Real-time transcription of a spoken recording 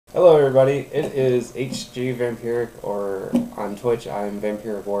Hello everybody, it is HG Vampiric, or on Twitch I'm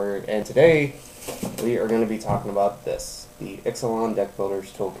Vampiric Warrior, and today we are going to be talking about this, the Ixalan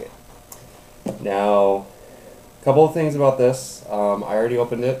Deckbuilder's Toolkit. Now, a couple of things about this. I already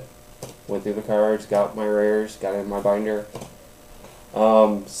opened it, went through the cards, got my rares, got it in my binder.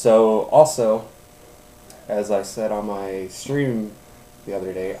 So also, as I said on my stream the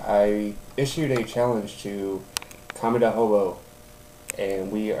other day, I issued a challenge to Kamada Hobo,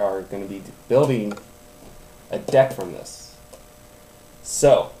 and we are going to be building a deck from this.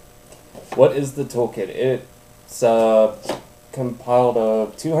 So, what is the toolkit? It's compiled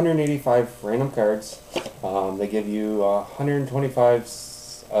of 285 random cards. They give you 125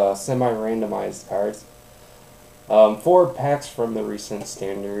 semi-randomized cards. 4 packs from the recent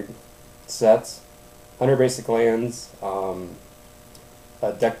standard sets. 100 basic lands.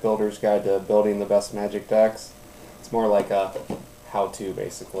 A deck builder's guide to building the best magic decks. It's more like a how-to,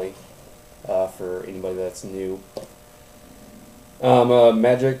 basically, for anybody that's new. A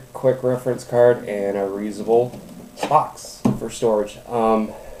magic quick reference card and a reusable box for storage.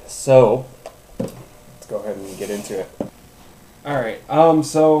 So let's go ahead and get into it. Alright,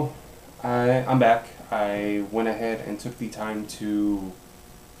 so I'm back. I went ahead and took the time to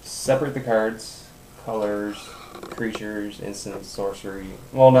separate the cards, colors, creatures, instant sorcery.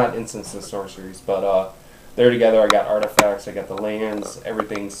 Well, not instants and sorceries, but they're together. I got artifacts, I got the lands,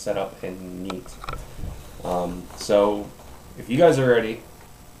 everything's set up and neat. So if you guys are ready,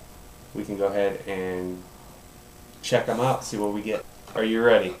 we can go ahead and check them out, see what we get. Are you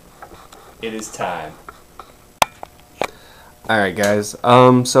ready? It is time. Alright guys,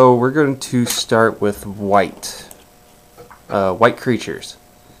 so we're going to start with white. White creatures.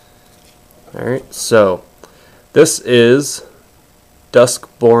 Alright, so this is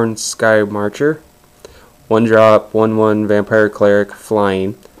Duskborn Sky Marcher. 1-drop, 1/1 Vampire Cleric,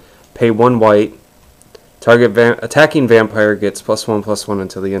 flying. Pay 1 white. Target attacking vampire gets +1/+1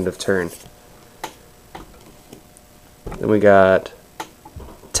 until the end of turn. Then we got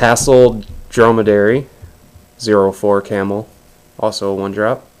Tasseled Dromedary, 0/4 camel, also a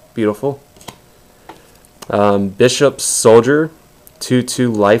 1-drop, beautiful. Bishop's Soldier,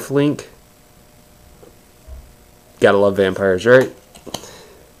 2/2 lifelink. Gotta love vampires, right?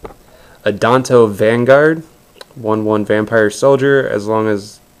 Adanto Vanguard, 1/1 Vampire Soldier. As long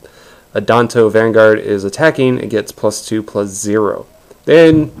as Adanto Vanguard is attacking, it gets +2/+0.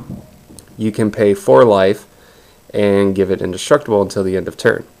 Then you can pay 4 life and give it indestructible until the end of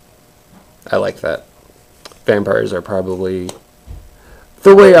turn. I like that. Vampires are probably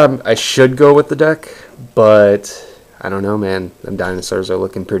the way I should go with the deck, but I don't know, man. Them dinosaurs are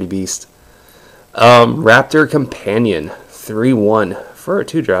looking pretty beast. Raptor Companion, 3/1. For a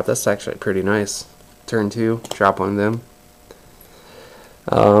 2-drop, that's actually pretty nice. Turn 2, drop one of them.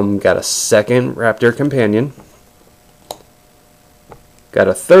 Got a second Raptor Companion. Got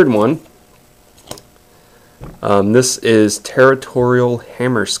a third one. This is Territorial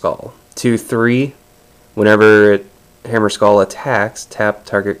Hammerskull. 2/3. Whenever Hammerskull attacks, tap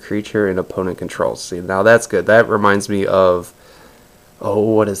target creature and opponent controls. See, now that's good. That reminds me of, oh,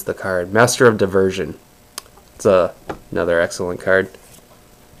 what is the card? Master of Diversion. It's another excellent card.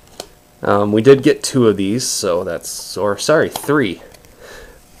 We did get 2 of these, so that's, or sorry, 3.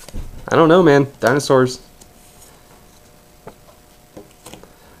 I don't know, man. Dinosaurs.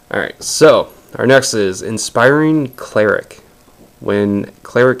 Alright, so our next is Inspiring Cleric. When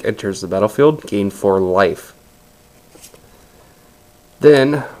Cleric enters the battlefield, gain 4 life.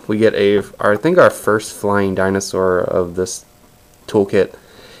 Then we get I think our first flying dinosaur of this toolkit,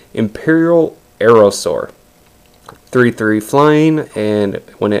 Imperial Aerosaur. 3/3 flying, and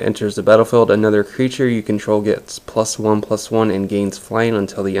when it enters the battlefield, another creature you control gets +1/+1 and gains flying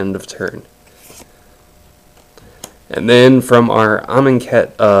until the end of turn. And then from our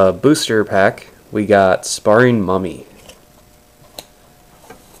Amonkhet booster pack, we got Sparring Mummy.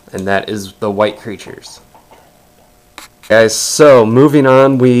 And that is the white creatures. Guys, so moving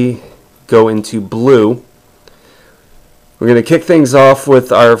on, we go into blue. We're going to kick things off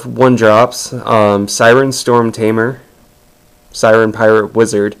with our 1-drops. Siren Storm Tamer, Siren Pirate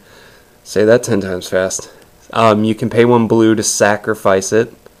Wizard. Say that 10 times fast. You can pay 1 blue to sacrifice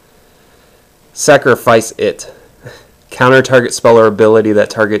it. Sacrifice it. Counter target spell or ability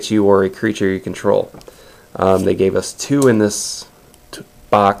that targets you or a creature you control. They gave us 2 in this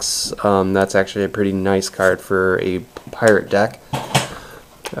box. That's actually a pretty nice card for a pirate deck.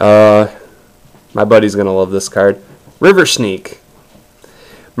 My buddy's going to love this card. River Sneak.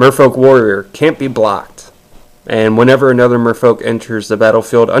 Merfolk Warrior, can't be blocked. And whenever another merfolk enters the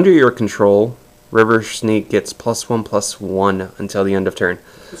battlefield under your control, River Sneak gets +1/+1 until the end of turn.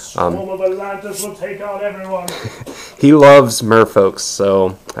 The storm of Atlantis will take out everyone. He loves merfolks,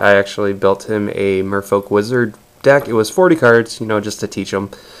 so I actually built him a merfolk wizard deck. It was 40 cards, you know, just to teach him,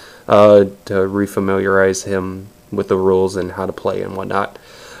 to refamiliarize him with the rules and how to play and whatnot.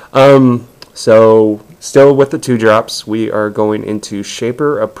 So, still with the 2-drops, we are going into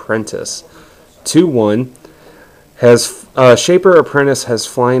Shaper Apprentice. 2/1. Has Shaper Apprentice has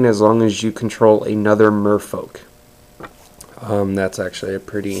flying as long as you control another merfolk. That's actually a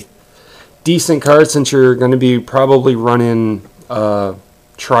pretty decent card since you're going to be probably running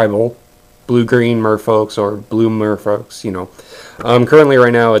tribal, blue-green merfolks or blue merfolks, you know. Currently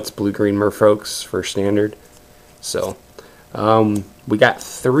right now it's blue-green merfolks for standard. So, we got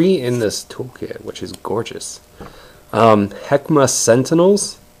 3 in this toolkit, which is gorgeous. Heckma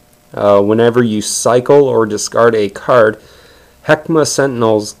Sentinels. Whenever you cycle or discard a card, Heckma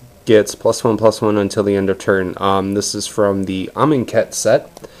Sentinels gets +1/+1 until the end of turn. This is from the Amonkhet set,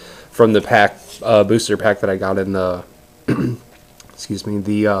 from the pack booster pack that I got in the excuse me,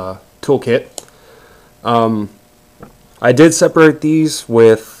 the toolkit. I did separate these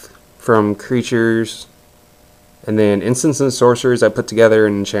from creatures, and then instants and sorcerers I put together,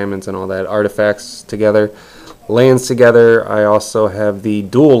 and enchantments and all that, artifacts together. Lands together. I also have the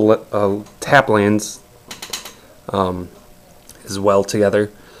dual tap lands as well together.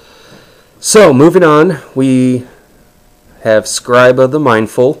 So, moving on, we have Scribe of the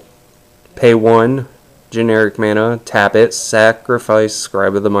Mindful. Pay 1 generic mana, tap it, sacrifice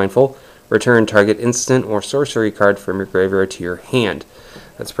Scribe of the Mindful, return target instant or sorcery card from your graveyard to your hand.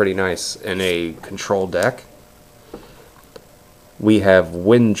 That's pretty nice in a control deck. We have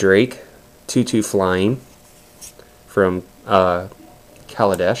Windrake, 2/2 flying, from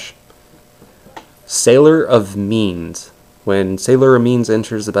Kaladesh. Sailor of Means. When Sailor of Means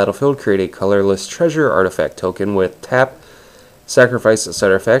enters the battlefield, create a colorless treasure artifact token with tap, sacrifice this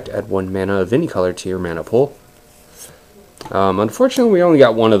artifact, add 1 mana of any color to your mana pool. Unfortunately, we only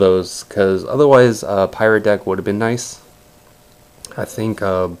got 1 of those, because otherwise a pirate deck would have been nice. I think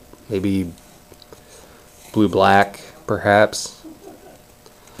maybe blue-black, perhaps.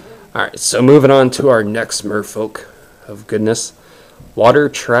 Alright, so moving on to our next merfolk of goodness, Water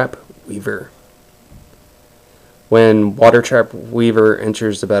Trap Weaver. When Water Trap Weaver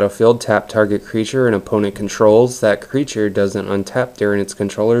enters the battlefield, tap target creature an opponent controls. That creature doesn't untap during its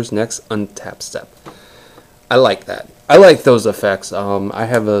controller's next untap step. I like that. I like those effects. I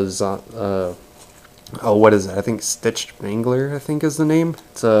have a what is it? I think Stitched Mangler, I think is the name.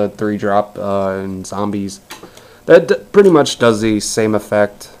 It's a 3-drop in zombies. That pretty much does the same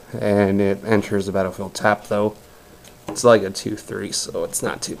effect, and it enters the battlefield tap though. It's like a 2/3, so it's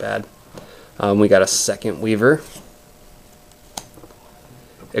not too bad. We got a second Weaver.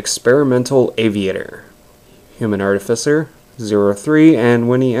 Experimental Aviator. Human Artificer, 0/3, and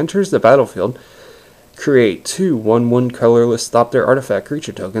when he enters the battlefield, create 2 1/1 colorless stop their artifact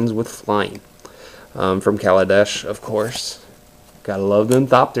creature tokens with flying. From Kaladesh, of course. Gotta love them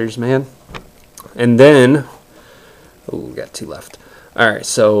Thopters, man. And then, oh, we got 2 left. Alright,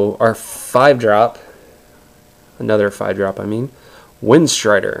 so our 5-drop, another 5-drop, I mean,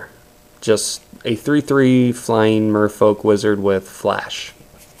 Windstrider. Just a 3/3 flying merfolk wizard with flash.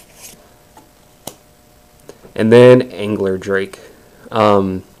 And then Angler Drake.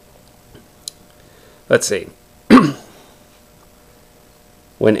 Let's see.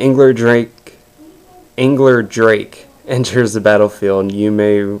 When Angler Drake enters the battlefield, you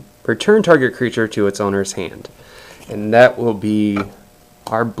may return target creature to its owner's hand. And that will be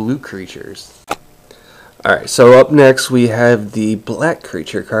our blue creatures. Alright, so up next we have the black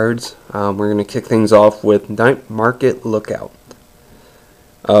creature cards. We're going to kick things off with Night Market Lookout.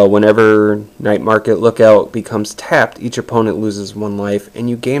 Whenever Night Market Lookout becomes tapped, each opponent loses 1 life and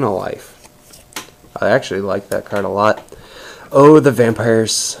you gain a life. I actually like that card a lot. Oh, the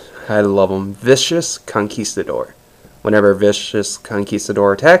vampires. I love them. Vicious Conquistador. Whenever Vicious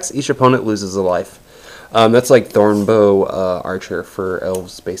Conquistador attacks, each opponent loses a life. That's like Thornbow Archer for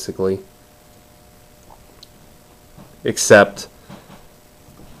elves, basically. Except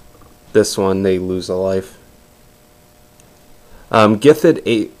this one, they lose a life. Gifted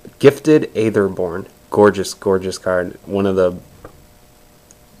Aetherborn. Gorgeous, gorgeous card. One of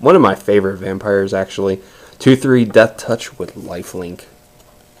my favorite vampires, actually. 2/3 Death Touch with Lifelink.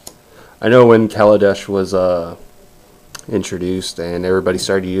 I know when Kaladesh was introduced and everybody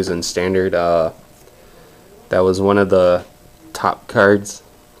started using standard, that was one of the top cards.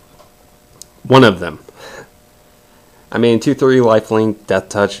 One of them. I mean, 2/3 Lifelink, Death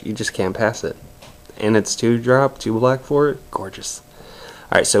Touch, you just can't pass it. And it's 2-drop, 2 black for it. Gorgeous.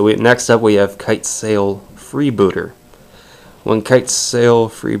 Alright, so next up we have Kite Sail Freebooter. When Kite Sail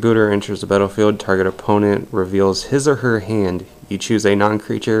Freebooter enters the battlefield, target opponent reveals his or her hand. You choose a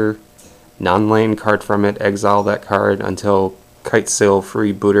non-creature, non-land card from it, exile that card until Kite Sail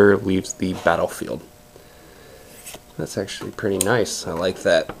Freebooter leaves the battlefield. That's actually pretty nice. I like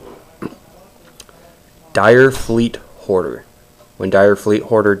that. Dire Fleet Hoarder. When Dire Fleet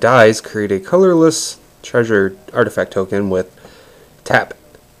Hoarder dies, create a colorless treasure artifact token with tap.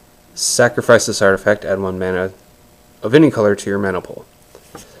 Sacrifice this artifact, add 1 mana of any color to your mana pool.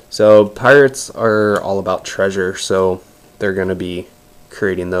 So pirates are all about treasure, so they're going to be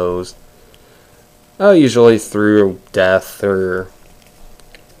creating those usually through death or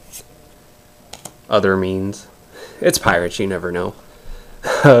other means. It's pirates, you never know.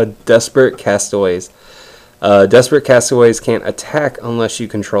 Desperate Castaways. Desperate Castaways can't attack unless you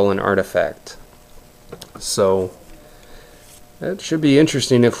control an artifact. So that should be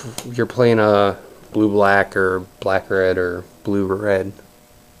interesting if you're playing a blue-black or black-red or blue-red.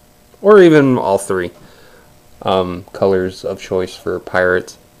 Or even all three colors of choice for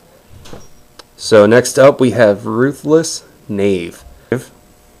pirates. So next up we have Ruthless Knave.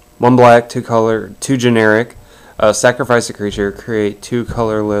 1 black, 2 color, 2 generic. Sacrifice a creature, create 2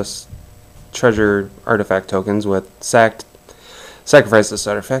 colorless treasure artifact tokens with sacked. Sacrifice this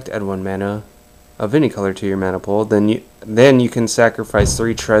artifact, add 1 mana of any color to your mana pool. Then you can sacrifice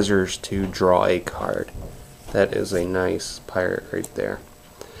 3 treasures to draw a card. That is a nice pirate right there.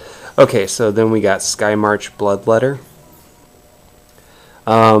 Okay, so then we got Sky March Bloodletter.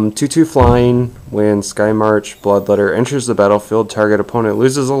 2/2 flying. When Sky March Bloodletter enters the battlefield, target opponent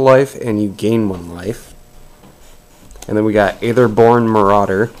loses a life and you gain 1 life. And then we got Aetherborn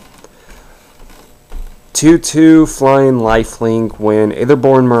Marauder. 2/2 flying lifelink. When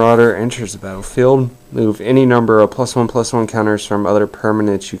Aetherborn Marauder enters the battlefield, move any number of +1/+1 counters from other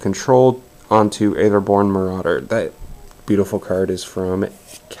permanents you control onto Aetherborn Marauder. That beautiful card is from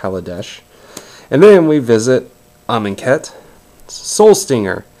Kaladesh. And then we visit Amonkhet, Soul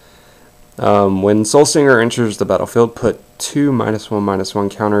Stinger. When Soul Stinger enters the battlefield, put 2 -1/-1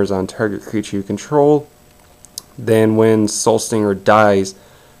 counters on target creature you control. Then when Soul Stinger dies,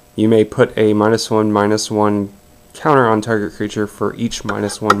 you may put a -1/-1 counter on target creature for each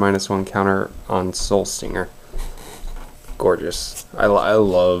 -1/-1 counter on Soul Stinger. Gorgeous. I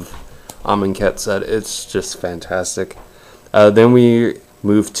love Amonkhet set. It's just fantastic. Then we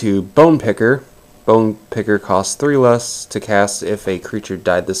move to Bone Picker. Bone Picker costs 3 less to cast if a creature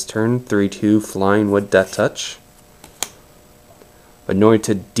died this turn. 3/2 flying with Death Touch.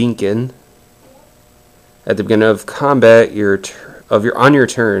 Anointed Dinkin. At the beginning of combat, on your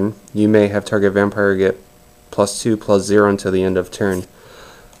turn, you may have target vampire get +2/+0 until the end of turn.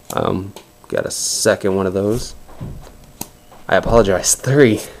 Got a second one of those. I apologize.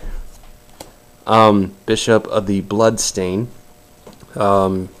 3. Bishop of the Bloodstain.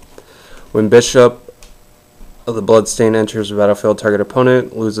 When Bishop of the Bloodstain enters the battlefield, target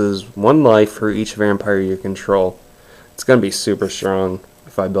opponent loses 1 life for each vampire you control. It's going to be super strong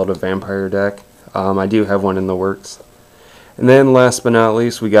if I build a vampire deck. I do have one in the works. And then last but not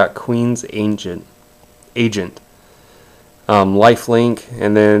least, we got Queen's Agent. Lifelink,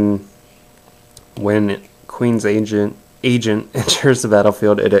 and then when Queen's Agent enters the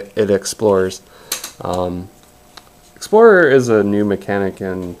battlefield, it explores. Explorer is a new mechanic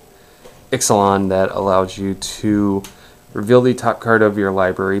in Ixalan that allows you to reveal the top card of your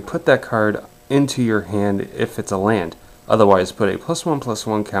library, put that card into your hand if it's a land. Otherwise, put a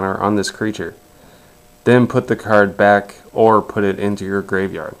 +1/+1 counter on this creature. Then put the card back or put it into your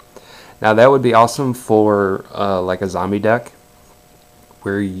graveyard. Now that would be awesome for like a zombie deck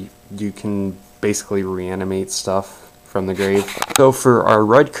where you can basically reanimate stuff from the grave. So for our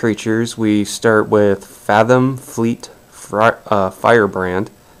red creatures, we start with Fathom Fleet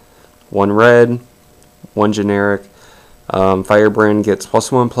Firebrand. 1 red, 1 generic. Firebrand gets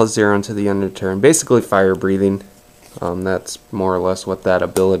 +1/+0 until the end of the turn. Basically fire breathing. That's more or less what that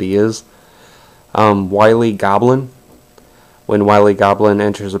ability is. Wily Goblin. When Wily Goblin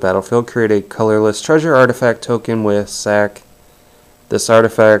enters the battlefield, create a colorless treasure artifact token with sack. This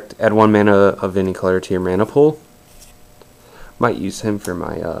artifact, add 1 mana of any color to your mana pool. Might use him for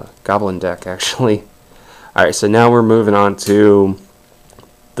my Goblin deck, actually. Alright, so now we're moving on to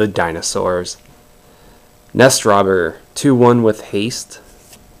the dinosaurs. Nest Robber, 2/1 with haste.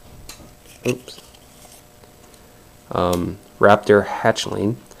 Oops. Raptor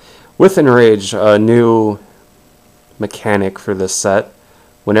Hatchling. With Enrage, a new mechanic for this set.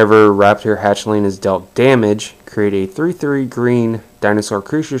 Whenever Raptor Hatchling is dealt damage, create a 3/3 green dinosaur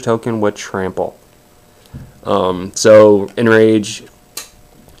creature token with Trample. So Enrage,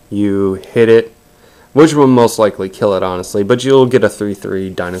 you hit it, which will most likely kill it, honestly, but you'll get a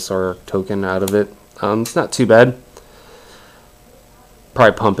 3/3 dinosaur token out of it. It's not too bad.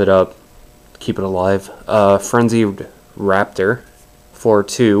 Probably pump it up, keep it alive. Frenzied Raptor,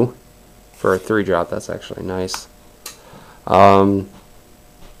 4/2 for a 3-drop. That's actually nice.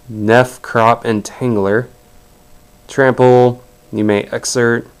 Neff Crop Entangler, trample. You may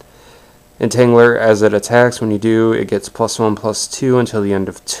exert Entangler as it attacks. When you do, it gets +1/+2 until the end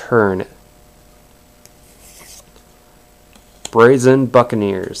of turn. Brazen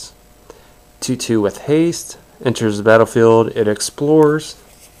Buccaneers, 2/2 with haste. Enters the battlefield, it explores.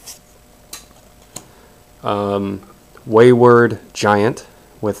 Wayward Giant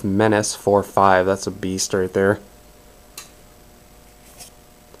with Menace, 4/5. That's a beast right there.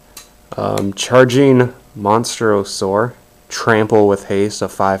 Charging Monstrosaur, trample with haste, a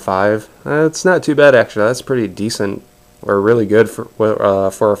 5/5. That's not too bad, actually. That's pretty decent, or really good for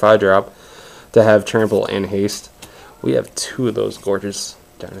a 5-drop to have trample and haste. We have 2 of those gorgeous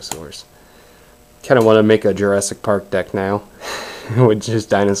dinosaurs. Kind of want to make a Jurassic Park deck now with just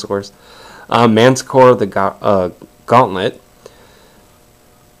dinosaurs. Manticore the Gauntlet.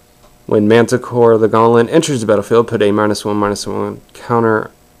 When Manticore the Gauntlet enters the battlefield, put a -1/-1 counter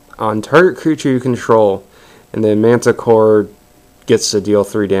on target creature you control, and then Manticore gets to deal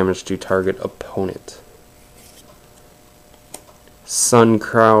 3 damage to target opponent. Sun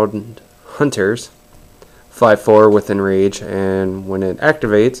Crowned Hunters, 5/4 with Enrage, and when it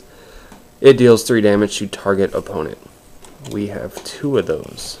activates, it deals 3 damage to target opponent. We have 2 of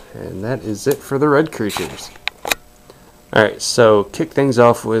those, and that is it for the red creatures. Alright, so kick things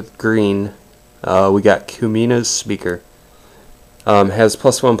off with green. We got Kumina's Speaker. Has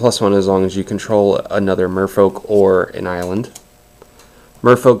 +1/+1 as long as you control another merfolk or an island.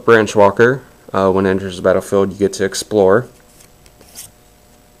 Merfolk Branchwalker. When it enters the battlefield, you get to explore.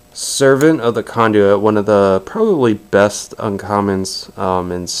 Servant of the Conduit, one of the probably best uncommons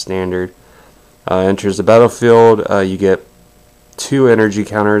in Standard. Enters the battlefield, you get 2 energy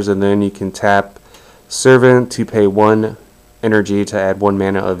counters, and then you can tap Servant to pay 1 energy to add 1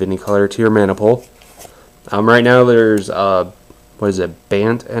 mana of any color to your mana pool. Right now there's, what is it,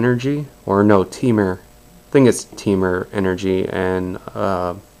 Bant Energy? Or no, Teamer. I think it's Teamer Energy, and,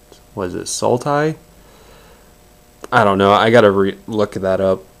 what is it, Sultai? I don't know, I gotta look that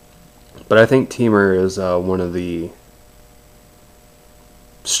up. But I think Teamer is one of the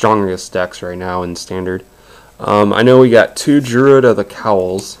strongest decks right now in Standard. I know we got 2 Druid of the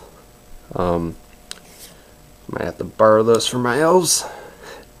Cowls. Might have to borrow those from my elves.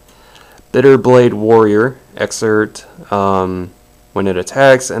 Bitterblade Warrior, exert when it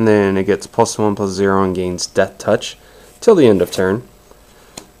attacks, and then it gets +1/+0 and gains Death Touch till the end of turn.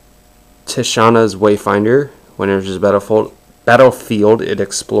 Tishana's Wayfinder, when it enters the battlefield, it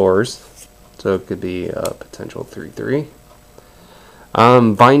explores. So it could be a potential 3/3.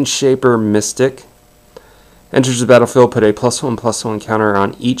 Vine Shaper Mystic. Enters the battlefield, put a +1/+1 counter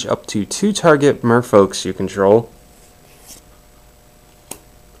on each up to 2 target merfolks you control.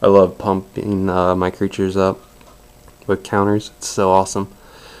 I love pumping my creatures up with counters. It's so awesome.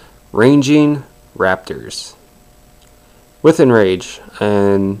 Ranging Raptors. With Enrage,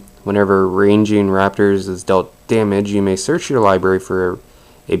 and whenever Ranging Raptors is dealt damage, you may search your library for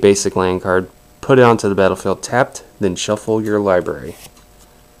a basic land card, put it onto the battlefield tapped, then shuffle your library.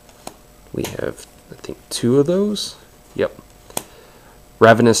 We have, I think, 2 of those. Yep.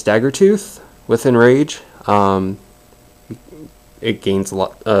 Ravenous Daggertooth with Enrage. It gains a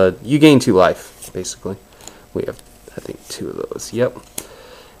lot. You gain 2 life, basically. We have, I think, 2 of those. Yep.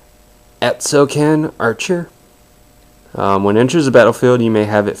 Atsokan Archer. When it enters the battlefield, you may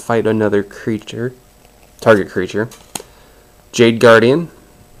have it fight another creature, target creature. Jade Guardian.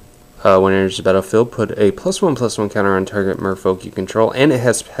 When it enters the battlefield, put a +1/+1 counter on target merfolk you control, and it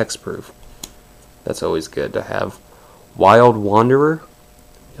has hexproof. That's always good to have. Wild Wanderer.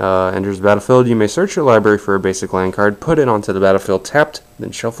 Enters the battlefield, you may search your library for a basic land card, put it onto the battlefield tapped,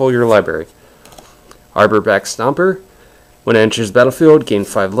 then shuffle your library. Arborback Stomper. When it enters the battlefield, gain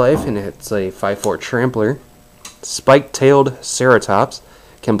 5 life, and it's a 5/4 trampler. Spike-tailed Ceratops.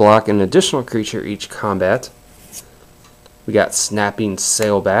 Can block an additional creature each combat. We got Snapping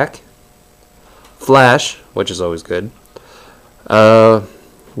Sailback. Flash, which is always good.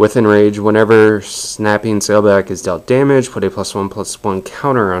 With Enrage, whenever Snapping Sailback is dealt damage, put a +1/+1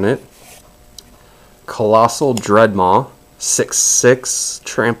 counter on it. Colossal Dreadmaw, 6/6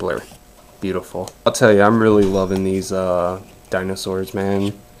 Trampler. Beautiful. I'll tell you, I'm really loving these dinosaurs,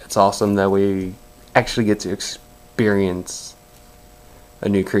 man. It's awesome that we actually get to experience a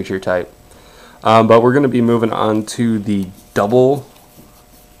new creature type. But we're going to be moving on to the double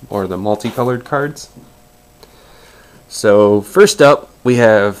or the multicolored cards. So first up, we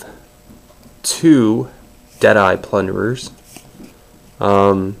have 2 Deadeye Plunderers.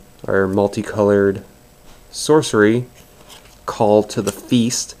 Our multicolored sorcery, Call to the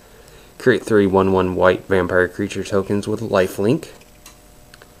Feast. Create 3 1/1 white vampire creature tokens with lifelink.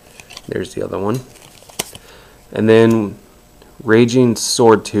 There's the other one. And then Raging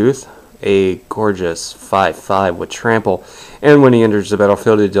Swordtooth, a gorgeous 5/5 with trample. And when he enters the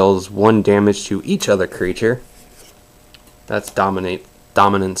battlefield, it deals 1 damage to each other creature. That's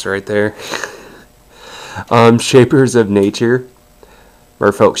dominance right there. Shapers of Nature,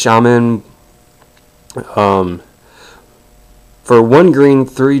 Merfolk Shaman. For 1 green,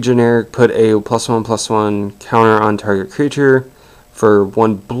 3 generic, put a +1/+1 counter on target creature. For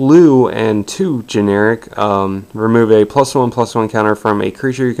 1 blue and 2 generic, remove a +1/+1 counter from a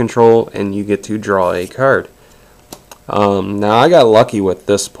creature you control, and you get to draw a card. Now I got lucky with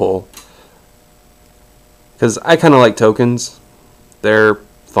this pull, because I kind of like tokens. They're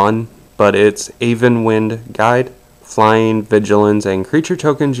fun, but it's Aven Wind Guide, Flying, Vigilance, and creature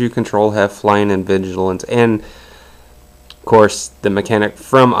tokens you control have Flying and Vigilance, and of course the mechanic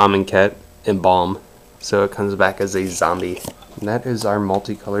from Amonkhet, Embalm, so it comes back as a zombie. And that is our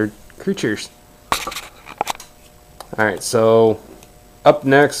multicolored creatures. Alright, so up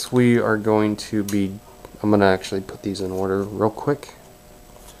next we are going to be, I'm going to actually put these in order real quick,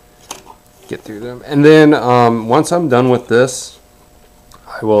 get through them, and then once I'm done with this,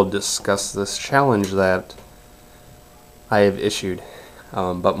 I will discuss this challenge that I have issued,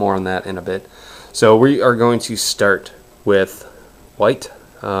 but more on that in a bit. So we are going to start with white.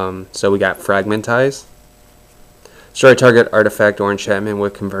 So we got Fragmentize. Destroy target artifact or enchantment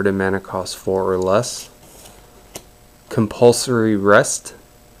with converted mana cost 4 or less. Compulsory Rest.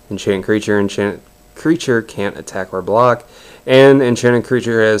 Enchant creature can't attack or block. And enchanted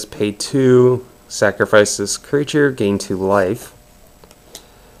creature has pay 2. Sacrifice this creature, gain 2 life.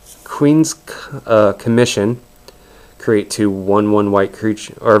 Queen's Commission. Create 2 1/1 white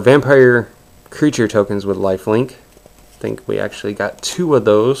creature or vampire creature tokens with lifelink. I think we actually got 2 of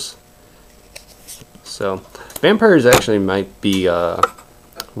those. So vampires actually might be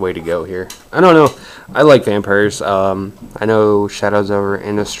way to go here. I don't know. I like vampires. I know Shadows over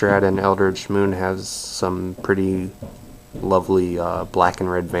Innistrad and Eldritch Moon has some pretty lovely black and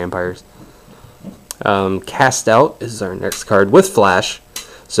red vampires. Cast Out is our next card with Flash,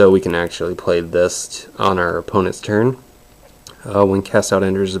 so we can actually play this on our opponent's turn. When Cast Out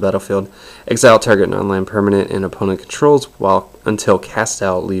enters the battlefield, exile target non-land permanent and opponent controls until Cast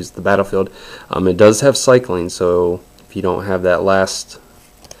Out leaves the battlefield. It does have cycling, so if you don't have that last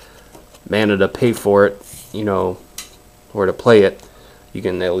mana to pay for it, you know, or to play it, you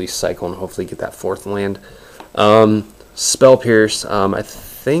can at least cycle and hopefully get that 4th land. Spell Pierce, I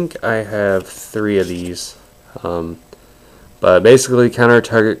think I have 3 of these, but basically counter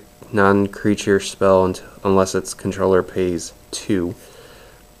target non-creature spell unless its controller pays 2.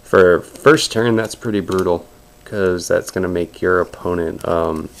 For first turn, that's pretty brutal, because that's going to make your opponent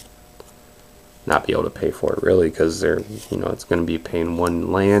not be able to pay for it, really, because they're, you know, it's going to be paying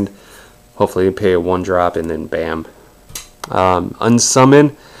 1 land. Hopefully you pay a 1-drop and then bam.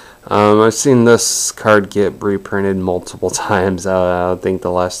 Unsummon. I've seen this card get reprinted multiple times. I think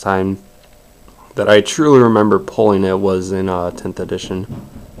the last time that I truly remember pulling it was in 10th edition.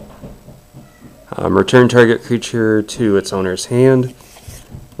 Return target creature to its owner's hand.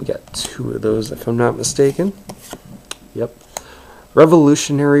 We got 2 of those if I'm not mistaken. Yep.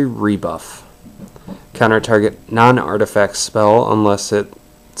 Revolutionary Rebuff. Counter target non-artifact spell unless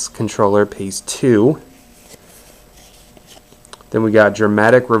its controller pays 2. Then we got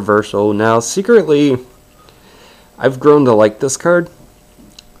Dramatic Reversal. Now, secretly, I've grown to like this card.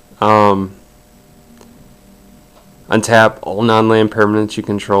 Untap all non-land permanents you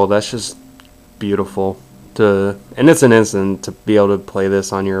control. That's just beautiful. And it's an instant to be able to play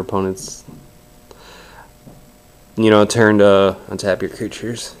this on your opponent's, you know, turn to untap your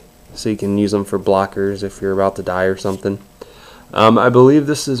creatures, so you can use them for blockers if you're about to die or something. I believe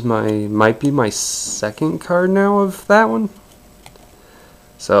this is might be my 2nd card now of that one.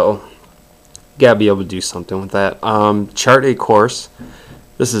 So, gotta be able to do something with that. Chart a course.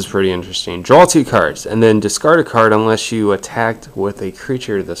 This is pretty interesting. Draw 2 cards, and then discard a card unless you attacked with a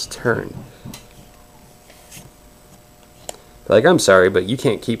creature this turn. Like, I'm sorry, but you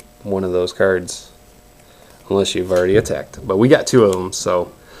can't keep one of those cards unless you've already attacked. But we got 2 of them,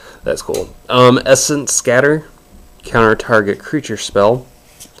 so that's cool. Essence Scatter. Counter target creature spell.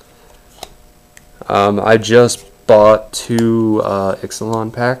 I just bought 2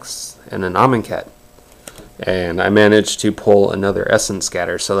 Ixalan packs and an Amonkhet. And I managed to pull another Essence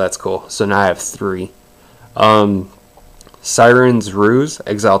Scatter, so that's cool. So now I have 3. Siren's Ruse.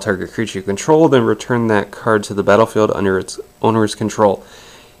 Exile target creature you control, then return that card to the battlefield under its owner's control.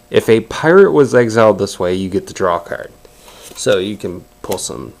 If a pirate was exiled this way, you get to draw a card. So you can pull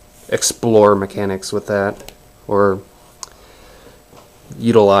some explore mechanics with that, or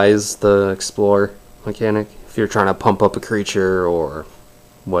utilize the explore mechanic if you're trying to pump up a creature, or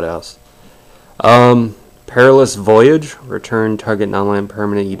what else. Perilous Voyage. Return target non-land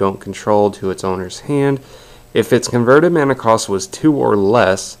permanent you don't control to its owner's hand. If its converted mana cost was 2 or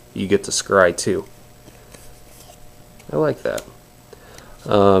less, you get to scry 2. I like that.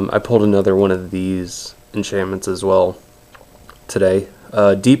 I pulled another one of these enchantments as well today.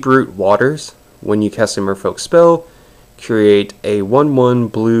 Deep-Root Waters. When you cast a Merfolk spell, create a 1/1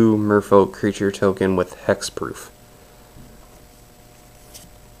 blue Merfolk creature token with hexproof.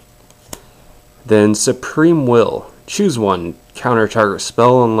 Then Supreme Will. Choose one. Counter target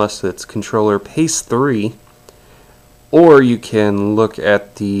spell unless its controller pays 3. Or you can look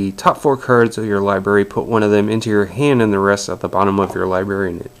at the top 4 cards of your library, put one of them into your hand and the rest at the bottom of your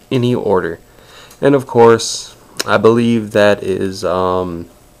library in any order. And of course, I believe that is, well,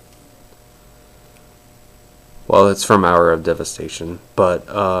 it's from Hour of Devastation, but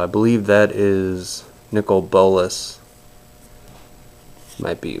I believe that is Nicol Bolas.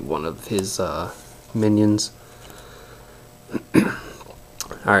 Might be one of his minions.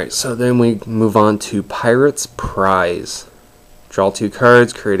 Alright, so then we move on to Pirate's Prize. Draw 2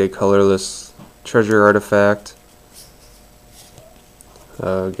 cards, create a colorless treasure artifact.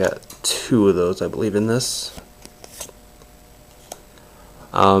 Got 2 of those, I believe, in this.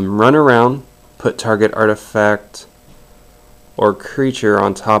 Run around, put target artifact or creature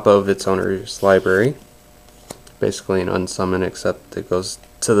on top of its owner's library. Basically an unsummon, except it goes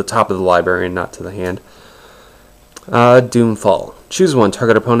to the top of the library and not to the hand. Doomfall. Choose one.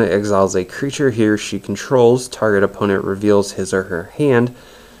 Target opponent exiles a creature he or she controls. Target opponent reveals his or her hand.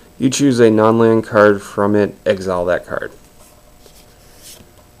 You choose a non-land card from it. Exile that card.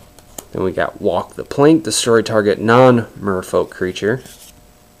 Then we got Walk the Plank. Destroy target non-merfolk creature.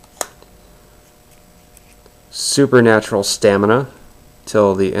 Supernatural Stamina.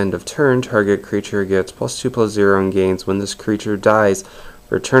 Till the end of turn, target creature gets +2/+0 and gains. When this creature dies,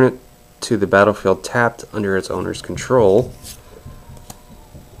 return it to the battlefield tapped under its owner's control.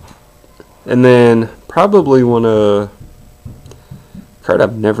 And then probably one card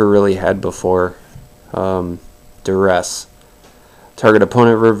I've never really had before, Duress. Target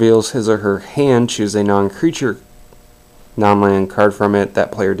opponent reveals his or her hand. Choose a non-creature non-land card from it.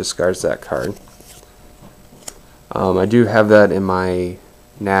 That player discards that card. I do have that in my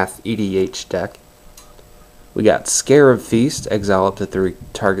Nath EDH deck. We got Scarab Feast. Exile up to 3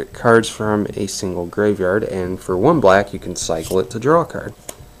 target cards from a single graveyard, and for 1 black you can cycle it to draw a card.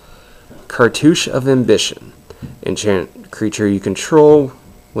 Cartouche of Ambition. Enchant creature you control.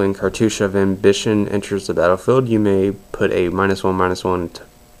 When Cartouche of Ambition enters the battlefield, you may put a -1/-1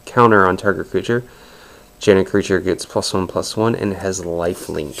 counter on target creature. Enchanted creature gets +1/+1 and has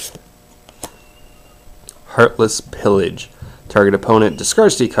lifelink. Heartless Pillage. Target opponent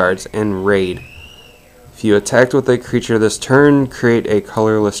discards 2 cards and raid. If you attacked with a creature this turn, create a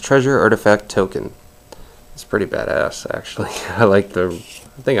colorless treasure artifact token. It's pretty badass, actually.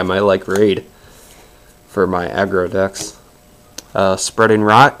 I think I might like raid for my aggro decks. Spreading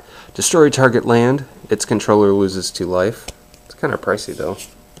Rot. Destroy target land. Its controller loses 2 life. It's kind of pricey though.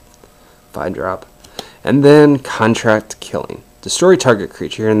 5-drop. And then Contract Killing. Destroy target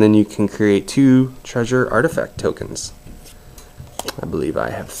creature, and then you can create 2 treasure artifact tokens. I believe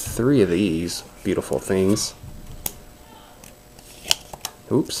I have 3 of these beautiful things.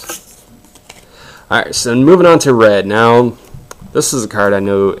 Oops. Alright, so moving on to red. Now, this is a card I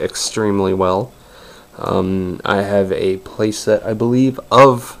know extremely well. I have a playset, I believe,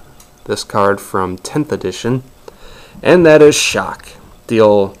 of this card from 10th edition, and that is Shock.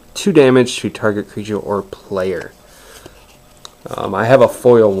 Deal 2 damage to target creature or player. I have a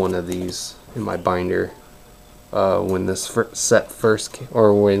foil one of these in my binder. When this set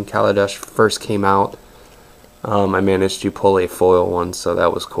when Kaladesh first came out, I managed to pull a foil one, so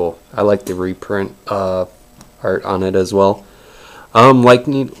that was cool. I like the reprint art on it as well.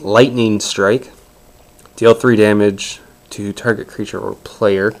 Lightning Strike. Deal 3 damage to target creature or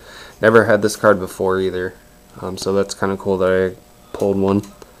player. Never had this card before either, so that's kind of cool that I pulled one.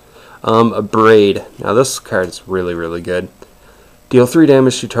 Abrade. Now this card's really, really good. Deal 3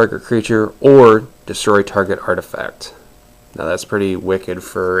 damage to target creature or destroy target artifact. Now that's pretty wicked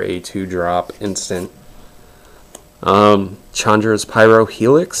for a 2-drop instant. Chandra's Pyro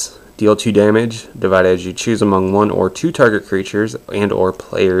Helix. Deal 2 damage, divide as you choose among 1 or 2 target creatures and or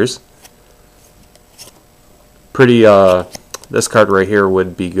players. Pretty, this card right here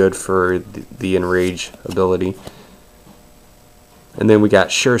would be good for the Enrage ability. And then we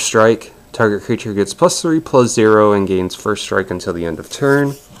got Sure Strike. Target creature gets +3/+0 and gains first strike until the end of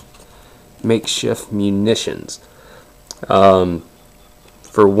turn. Makeshift Munitions. For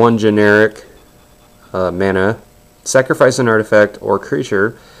 1 generic mana, sacrifice an artifact or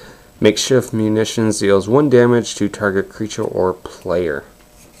creature. Makeshift Munitions deals 1 damage to target creature or player.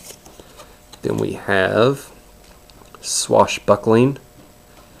 Then we have Swashbuckling.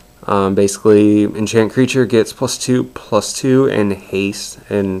 Basically, enchant creature gets +2/+2 and haste,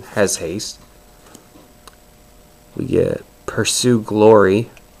 and has haste. We get Pursue Glory.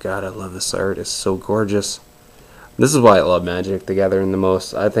 God, I love this art. It's so gorgeous. This is why I love Magic the Gathering the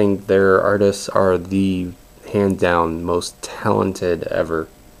most. I think their artists are the hands down most talented ever.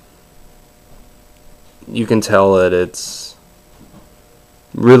 You can tell that it's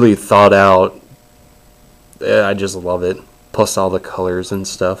really thought out. I just love it. Plus all the colors and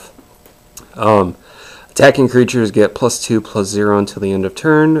stuff. Attacking creatures get +2/+0 until the end of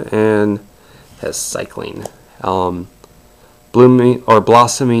turn, and has cycling. Blooming or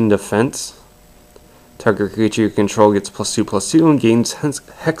Blossoming Defense. Target creature you control gets +2/+2 and gains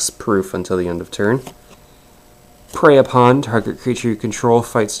hexproof until the end of turn. Prey Upon. Target creature you control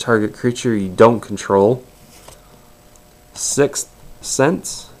fights target creature you don't control. Sixth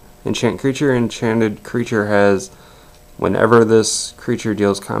Sense. Enchant creature. Enchanted creature has, whenever this creature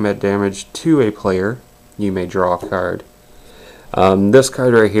deals combat damage to a player, you may draw a card. This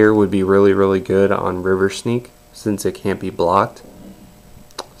card right here would be really, really good on River Sneak since it can't be blocked.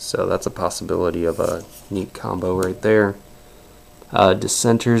 So that's a possibility of a neat combo right there.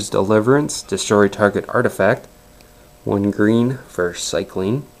 Dissenter's Deliverance. Destroy target artifact. 1 green for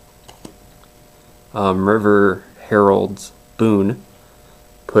cycling. River Herald's Boon.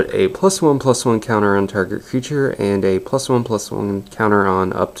 Put a +1/+1 counter on target creature and a +1/+1 counter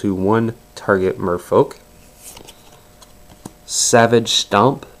on up to 1 target merfolk. Savage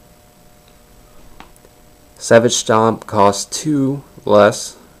Stomp. Savage Stomp costs 2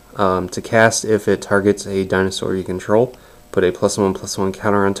 less to cast if it targets a dinosaur you control. Put a +1/+1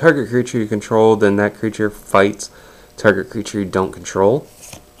 counter on target creature you control, then that creature fights target creature you don't control.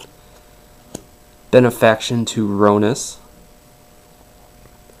 Benefaction to Ronus.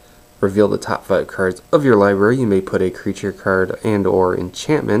 Reveal the top 5 cards of your library. You may put a creature card and or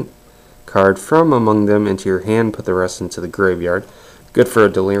enchantment card from among them into your hand. Put the rest into the graveyard. Good for a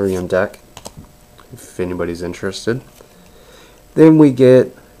Delirium deck, if anybody's interested. Then we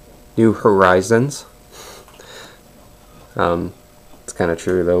get New Horizons. It's kind of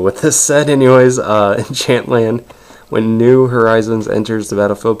true though with this set anyways. Enchant land. When New Horizons enters the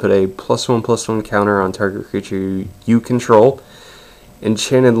battlefield, put a +1/+1 counter on target creature you control.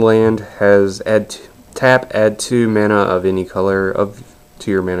 Enchanted land has tap, add 2 mana of any color to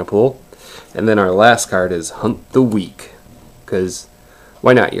your mana pool. And then our last card is Hunt the Weak. Because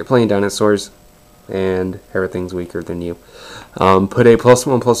why not? You're playing dinosaurs and everything's weaker than you. Put a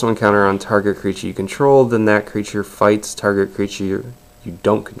 +1/+1 counter on target creature you control, then that creature fights target creature you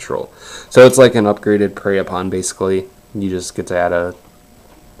don't control. So it's like an upgraded Prey Upon basically. You just get to add a...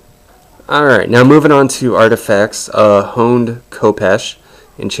 Alright, now moving on to artifacts. Honed Kopesh.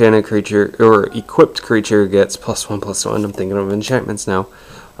 Enchanted creature or equipped creature gets +1/+1. I'm thinking of enchantments now.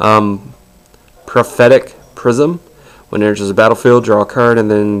 Prophetic Prism. When it enters the battlefield, draw a card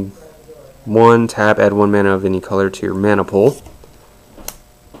and then 1 tap, add 1 mana of any color to your mana pool.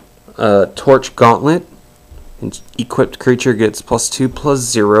 Torch Gauntlet. Equipped creature gets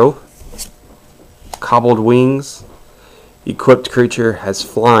 +2/+0. Cobbled Wings. Equipped creature has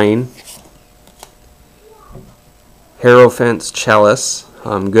flying. Hierophant's Chalice.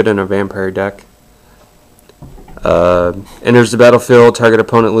 Good in a vampire deck. Enters the battlefield. Target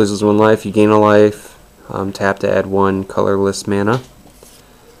opponent loses 1 life. You gain a life. Tap to add 1 colorless mana.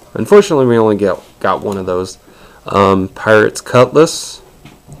 Unfortunately, we only got 1 of those. Pirate's Cutlass.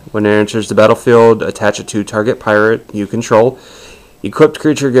 When it enters the battlefield, attach it to target pirate you control. Equipped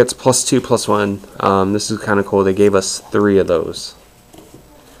creature gets +2/+1. This is kind of cool. They gave us 3 of those.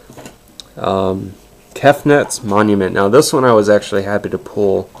 Kefnet's Monument. Now this one I was actually happy to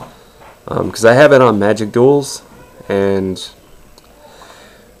pull because I have it on Magic Duels and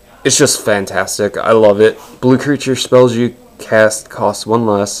it's just fantastic. I love it. Blue creature spells you cast cost 1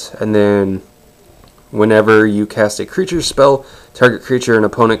 less, and then whenever you cast a creature spell, target creature an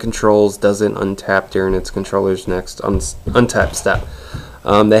opponent controls doesn't untap during its controller's next untap step.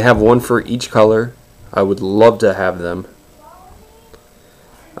 They have 1 for each color. I would love to have them.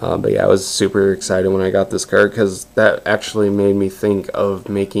 But yeah, I was super excited when I got this card because that actually made me think of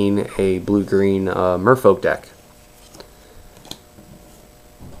making a blue-green Merfolk deck.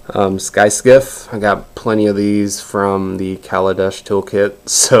 Sky Skiff, I got plenty of these from the Kaladesh Toolkit,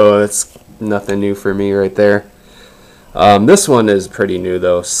 so it's nothing new for me right there. This one is pretty new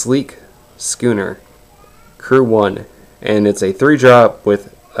though. Sleek Schooner, Crew 1, and it's a 3-drop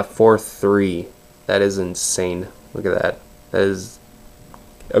with a 4/3. That is insane. Look at that. That is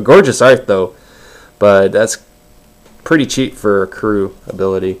a gorgeous art though, but that's pretty cheap for a crew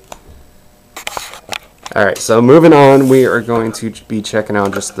ability. Alright, so moving on, we are going to be checking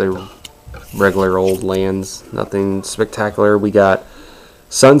out just the regular old lands. Nothing spectacular. We got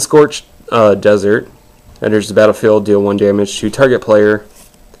Sun-Scorched Desert. Enters the battlefield, deal 1 damage to target player.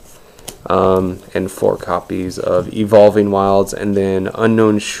 And 4 copies of Evolving Wilds, and then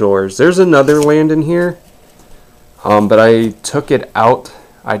Unknown Shores. There's another land in here, but I took it out.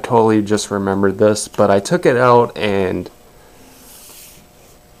 I totally just remembered this, but I took it out and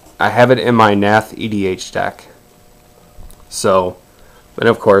I have it in my Nath EDH deck. So, and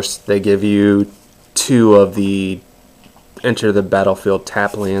of course, they give you 2 of the enter the battlefield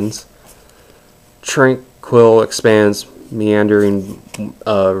tap lands. Tranquil Expanse, Meandering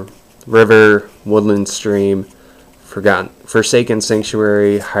River, Woodland Stream, Forsaken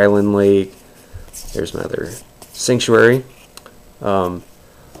Sanctuary, Highland Lake. There's my other Sanctuary.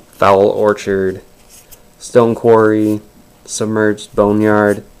 Foul Orchard, Stone Quarry, Submerged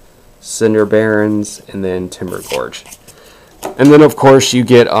Boneyard, Cinder Barrens, and then Timber Gorge. And then of course you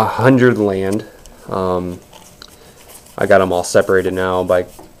get 100 land. I got them all separated now by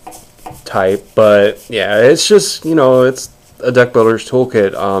type, but yeah, it's just, you know, it's a deck builder's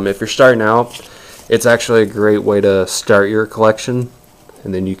toolkit. If you're starting out, it's actually a great way to start your collection,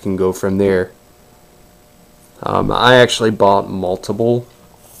 and then you can go from there. I actually bought multiple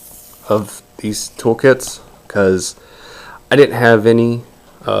of these toolkits because I didn't have any.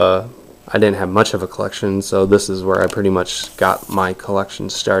 I didn't have much of a collection, so this is where I pretty much got my collection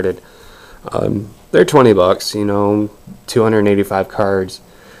started. They're $20, you know, 285 cards.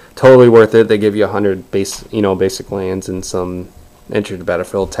 Totally worth it. They give you 100 basic lands and some enter the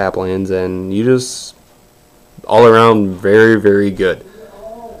battlefield tap lands, and you just all around very, very good.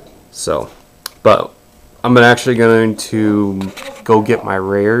 So, but I'm actually going to go get my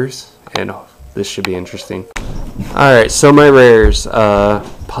rares, and this should be interesting. Alright, so my rares.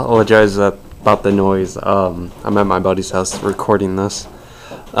 Apologize about the noise. I'm at my buddy's house recording this.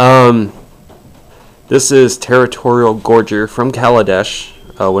 This is Territorial Gorger from Kaladesh.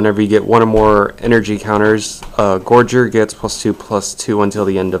 Whenever you get 1 or more energy counters, Gorger gets +2/+2 until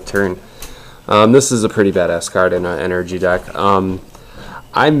the end of turn. This is a pretty badass card in an energy deck.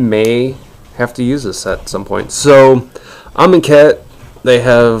 I may have to use this at some point. So, Amonkhet, they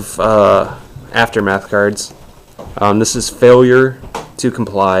have Aftermath cards. This is Failure to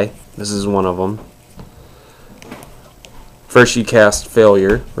Comply. This is one of them. First you cast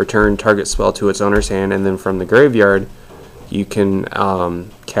Failure, return target spell to its owner's hand, and then from the graveyard you can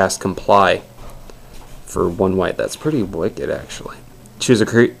cast Comply for 1 white. That's pretty wicked, actually. Choose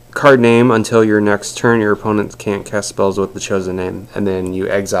a card name. Until your next turn, your opponent can't cast spells with the chosen name, and then you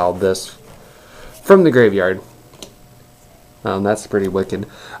exile this from the graveyard. That's pretty wicked.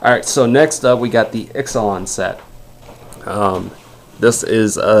 Alright, so next up we got the Ixalan set. This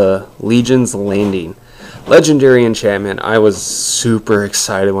is a Legion's Landing. Legendary enchantment. I was super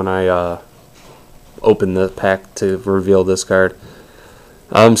excited when I opened the pack to reveal this card.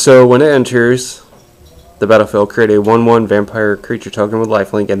 So when it enters the battlefield, create a 1/1 vampire creature token with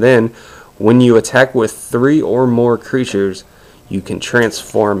lifelink, and then when you attack with 3 or more creatures, you can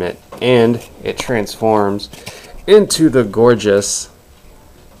transform it, and it transforms into the gorgeous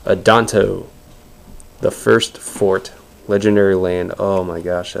Adanto, the First Fort, legendary land. Oh my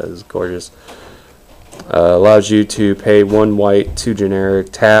gosh, that is gorgeous. Allows you to pay 1 white, 2 generic,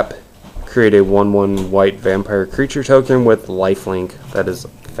 tap, create a 1/1 white vampire creature token with lifelink. That is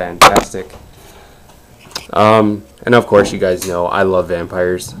fantastic. And of course, you guys know I love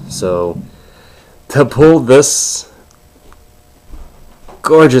vampires, so to pull this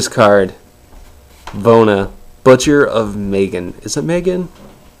gorgeous card, Vona, Butcher of Megan. Is it Megan?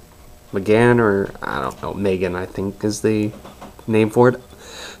 McGann, or I don't know. Megan, I think, is the name for it.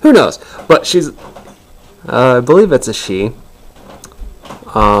 Who knows? But she's, I believe it's a she.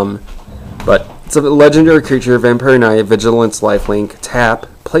 But it's a legendary creature, Vampire Knight, Vigilance, lifelink, tap,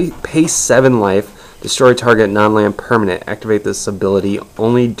 pay 7 life, destroy target non-land permanent. Activate this ability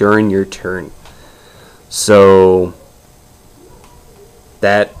only during your turn. So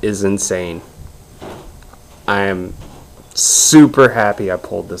that is insane. I am super happy I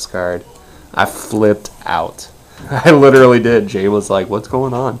pulled this card. I flipped out. I literally did. Jay was like, "What's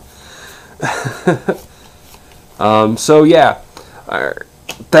going on?" So yeah,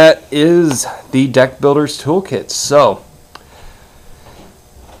 that is the Deck Builder's Toolkit. So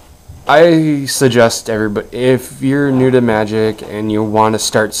I suggest everybody, if you're new to Magic and you want to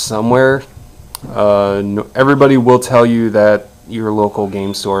start somewhere, everybody will tell you that your local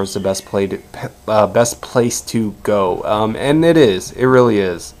game store is the best place to go, and it is. It really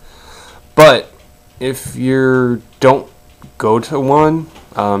is. But if you don't go to one,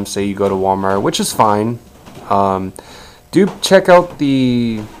 say you go to Walmart, which is fine, do check out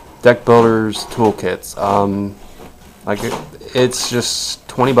the Deck Builder's Toolkits. It's just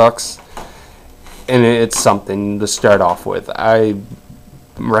 $20, and it's something to start off with. I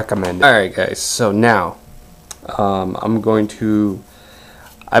recommend it. Alright guys, so now I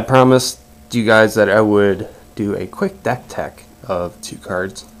promised you guys that I would do a quick deck tech of 2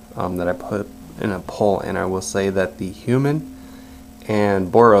 cards that I put in a poll, and I will say that the Human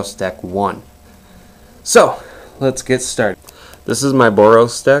and Boros deck won. So let's get started. This is my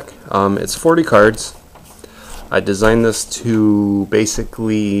Boros deck. It's 40 cards. I designed this to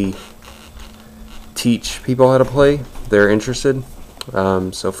basically teach people how to play. They're interested.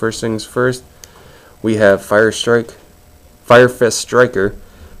 So first things first, we have Fire Fist Striker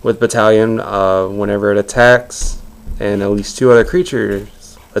with Battalion. Whenever it attacks and at least 2 other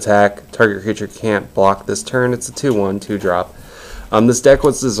creatures attack, target creature can't block this turn. It's a 2/1, 2-drop. This deck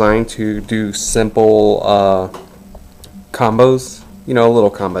was designed to do simple combos, little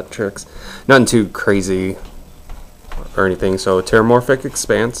combat tricks. Nothing too crazy or anything. So Terramorphic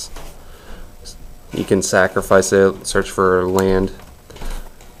Expanse. You can sacrifice it, search for land.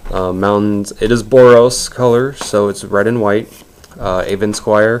 Mountains. It is Boros color, so it's red and white. Avon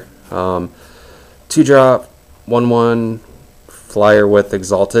Squire. 2-drop, 1/1, flyer with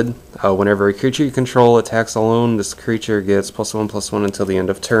Exalted. Whenever a creature you control attacks alone, this creature gets +1/+1 until the end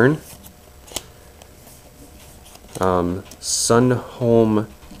of turn. Sunhome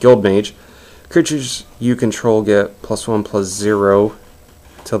Guildmage. Creatures you control get +1/+0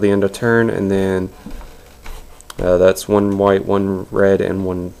 till the end of turn, and then that's 1 white, 1 red, and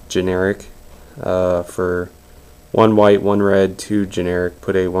 1 generic. For 1 white, 1 red, 2 generic,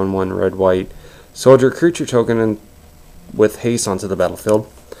 put a 1/1 red white soldier creature token in with haste onto the battlefield.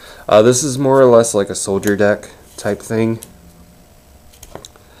 This is more or less like a soldier deck type thing.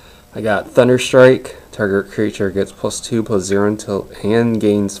 I got Thunderstrike. Target creature gets +2/+0 until and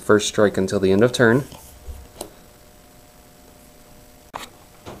gains first strike until the end of turn.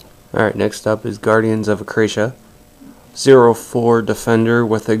 Alright, next up is Guardians of Acacia. 0/4 Defender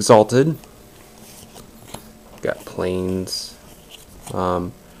with Exalted. Got Plains.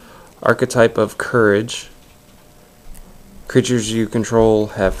 Archetype of Courage. Creatures you control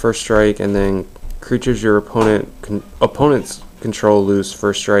have first strike, and then creatures your opponents control lose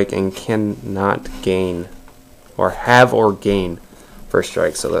first strike and cannot gain or gain first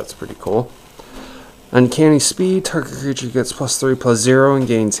strike, so that's pretty cool. Uncanny Speed. Target creature gets +3/+0 and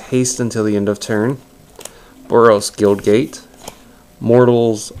gains haste until the end of turn. Boros Guildgate.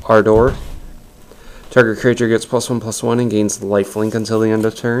 Mortal's Ardor. Target creature gets +1/+1 and gains lifelink until the end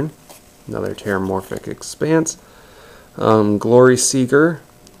of turn. Another Terramorphic Expanse. Glory Seeker.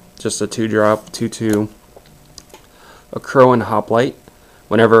 Just a 2-drop, 2/2. A Crow and Hoplite.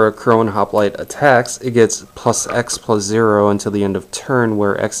 Whenever a Crow and Hoplite attacks, it gets +X/+0 until the end of turn,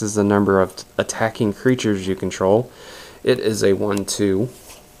 where X is the number of attacking creatures you control. It is a 1/2.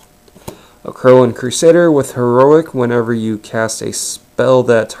 A Crow and Crusader with Heroic. Whenever you cast a spell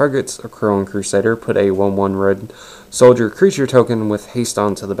that targets a Crow and Crusader, put a 1/1 red soldier creature token with haste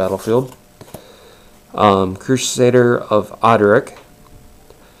onto the battlefield. Crusader of Oderic.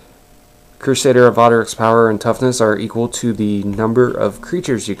 Crusader of Oderic's power and toughness are equal to the number of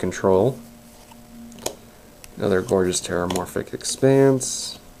creatures you control. Another gorgeous Terramorphic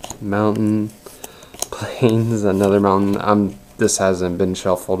Expanse. Mountain. Plains. Another mountain. This hasn't been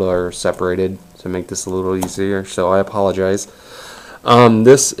shuffled or separated to make this a little easier, so I apologize.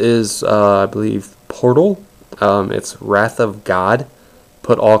 This is, I believe, Portal. It's Wrath of God.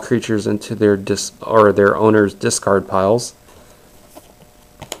 Put all creatures into their owner's discard piles.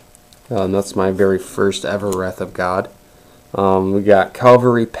 That's my very first ever Wrath of God. We got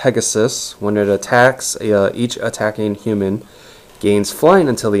Cavalry Pegasus. When it attacks, each attacking human gains flying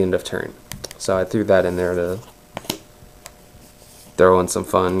until the end of turn. So I threw that in there to throw in some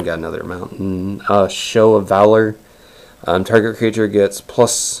fun. Got another mountain. Show of Valor. Target creature gets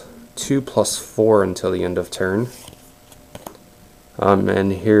 +2/+4 until the end of turn.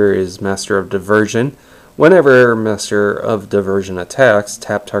 And here is Master of Diversion. Whenever Master of Diversion attacks,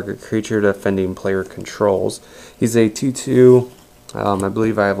 tap target creature defending player controls. He's a 2/2. I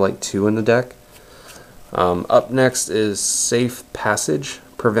believe I have like 2 in the deck. Up next is Safe Passage.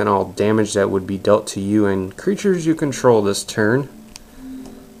 Prevent all damage that would be dealt to you and creatures you control this turn.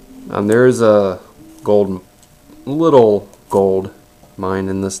 There is a little gold mine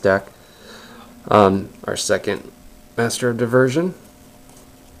in this deck. Our second Master of Diversion.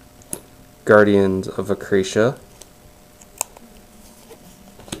 Guardians of Acacia.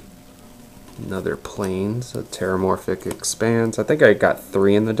 Another Plains, a Terramorphic Expanse. I think I got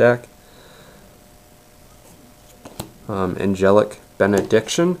 3 in the deck. Angelic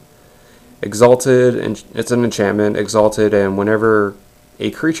Benediction. Exalted, and it's an enchantment. Exalted, and whenever a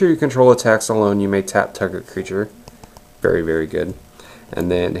creature you control attacks alone, you may tap target creature. Very, very good.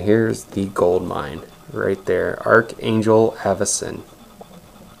 And then here's the gold mine right there. Archangel Avacyn.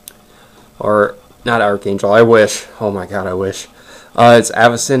 Or, not Archangel, I wish. Oh my god, I wish. It's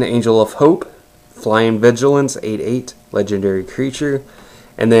Avacyn, Angel of Hope. Flying Vigilance, 8/8, legendary creature.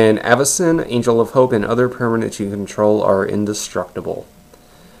 And then Avacyn, Angel of Hope, and other permanents you control are indestructible.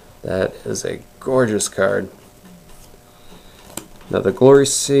 That is a gorgeous card. Another Glory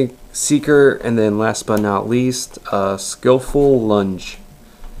Seeker, and then last but not least, Skillful Lunge.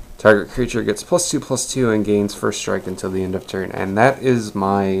 Target creature gets +2/+2 and gains first strike until the end of turn. And that is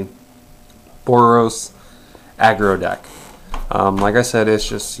my Boros aggro deck. Like I said, it's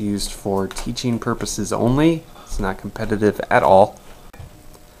just used for teaching purposes only. It's not competitive at all.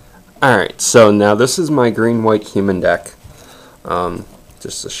 Alright, so now this is my green-white human deck.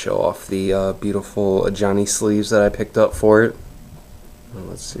 Just to show off the beautiful Johnny sleeves that I picked up for it.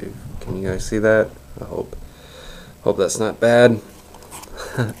 Let's see, can you guys see that? I hope that's not bad.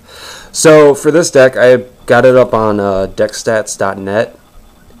 So for this deck, I got it up on deckstats.net,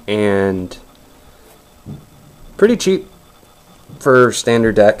 and pretty cheap for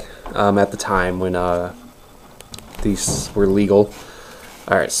standard deck at the time when these were legal.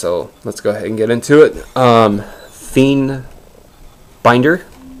 Alright, so let's go ahead and get into it. Fiend Binder.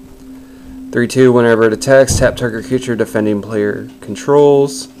 3/2, whenever it attacks, tap target creature defending player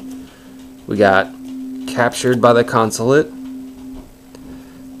controls. We got Captured by the Consulate.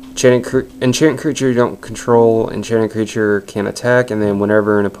 Enchant creature you don't control, enchanted creature can attack, and then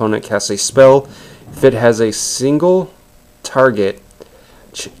whenever an opponent casts a spell, if it has a single target,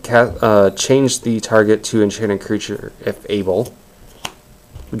 change the target to enchanted creature if able.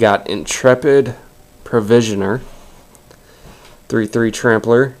 We got Intrepid Provisioner. 3/3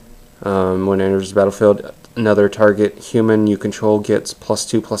 Trampler. When it enters the battlefield, another target human you control gets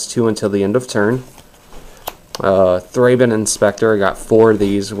 +2/+2 until the end of turn. Thraben Inspector. I got 4 of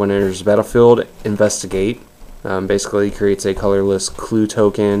these. When it enters the battlefield, investigate. Basically creates a colorless clue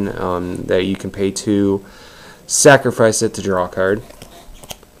token that you can pay to sacrifice it to draw a card.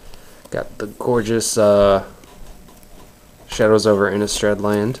 Got the gorgeous Shadows over Innistrad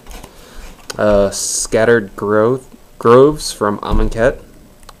Land. Scattered Groves from Amonkhet.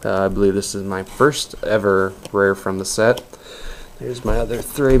 I believe this is my first ever rare from the set. There's my other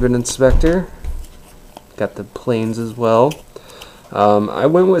Thraben Inspector. Got the Plains as well. I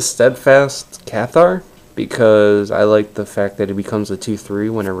went with Steadfast Cathar because I like the fact that he becomes a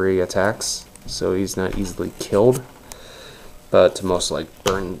 2/3 whenever he attacks, so he's not easily killed. But to most like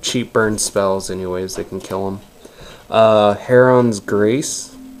cheap burn spells anyways, they can kill him. Heron's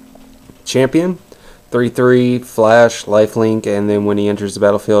Grace. Champion. 3/3, Flash, Lifelink, and then when he enters the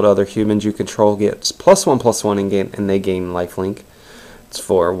battlefield, other humans you control gets +1/+1 and they gain Lifelink. It's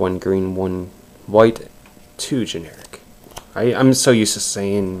for 1 green, 1 white, 2 generic. I'm so used to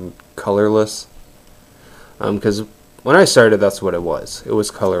saying colorless, because when I started, that's what it was. It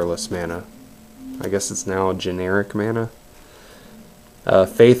was colorless mana. I guess it's now generic mana.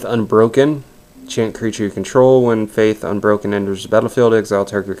 Faith Unbroken. Enchant creature you control. When Faith Unbroken enters the battlefield, exile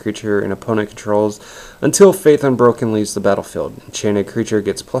target creature an opponent controls until Faith Unbroken leaves the battlefield. Enchanted creature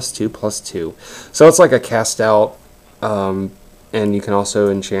gets +2/+2. So it's like a cast out, and you can also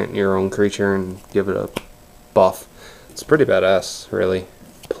enchant your own creature and give it a buff. It's pretty badass, really.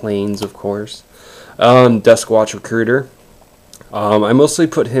 Plains, of course. Duskwatch Recruiter. I mostly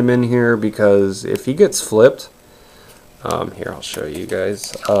put him in here because if he gets flipped, here I'll show you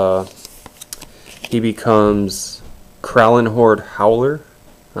guys. He becomes Kralin Horde Howler.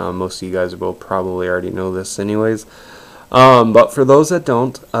 Most of you guys will probably already know this anyways. But for those that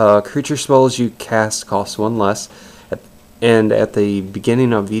don't, creature spells you cast cost 1 less. And at the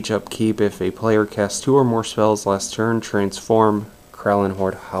beginning of each upkeep, if a player casts 2 or more spells last turn, transform Kralin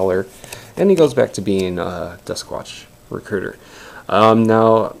Horde Howler. And he goes back to being Duskwatch Recruiter.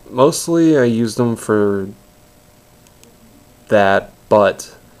 Now, mostly I used them for that,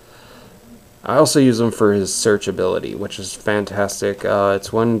 but I also use him for his search ability, which is fantastic.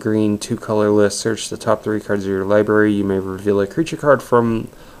 It's 1 green, 2 colorless. Search the top 3 cards of your library. You may reveal a creature card from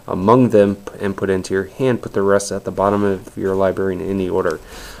among them and put it into your hand. Put the rest at the bottom of your library in any order.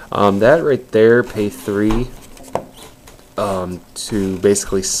 That right there, pay 3 to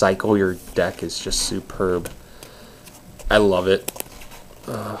basically cycle your deck is just superb. I love it.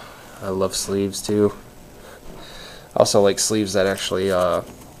 I love sleeves too. I also like sleeves that actually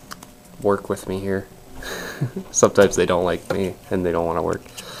work with me here. Sometimes they don't like me and they don't want to work.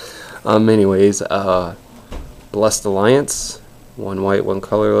 Anyways, Blessed Alliance, 1 white, 1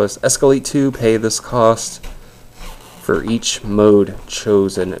 colorless. Escalate 2, pay this cost for each mode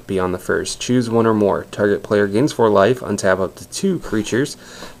chosen beyond the first. Choose 1 or more. Target player gains 4 life. Untap up to 2 creatures.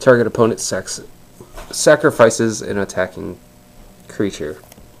 Target opponent sacrifices an attacking creature.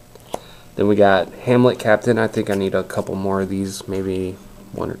 Then we got Hamlet Captain. I think I need a couple more of these, maybe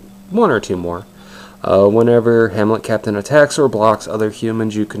one or two more. Whenever Hamlet Captain attacks or blocks other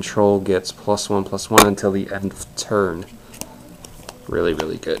humans you control, gets +1/+1 until the end of turn. Really,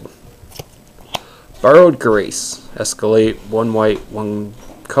 really good. Borrowed Grace. Escalate 1 white, 1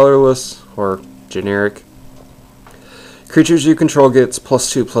 colorless, or generic. Creatures you control gets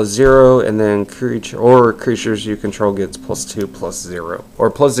 +2/+0, and then creatures you control gets +2/+0,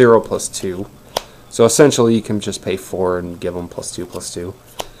 or +0/+2. So essentially, you can just pay 4 and give them +2/+2.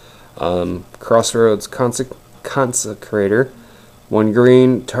 Crossroads Consecrator. 1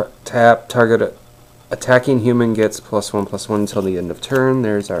 green, tap, target attacking human gets +1/+1 until the end of turn.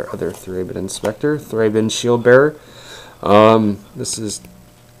 There's our other Thraben Inspector, Thraben Shieldbearer. This is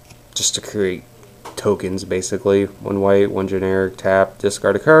just to create tokens, basically. 1 white, 1 generic, tap,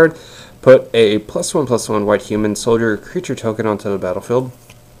 discard a card. Put a +1/+1 white human soldier creature token onto the battlefield.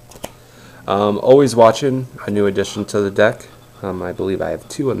 Always Watching, a new addition to the deck. I believe I have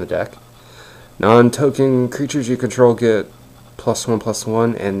 2 on the deck. Non-token creatures you control get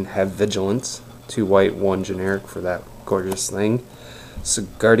 +1/+1 and have vigilance. 2 white, 1 generic for that gorgeous thing.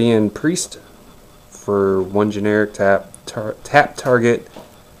 Guardian Priest for 1 generic, tap target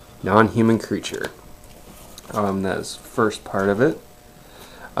non-human creature. That is the first part of it.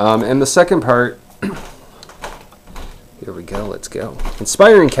 And the second part, here we go, let's go.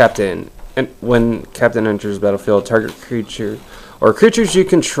 Inspiring Captain. And when Captain enters the battlefield, target creature or creatures you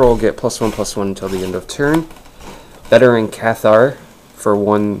control get +1/+1 until the end of turn. Veteran Cathar for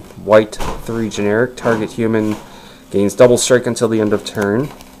 1 white, 3 generic. Target human gains double strike until the end of turn.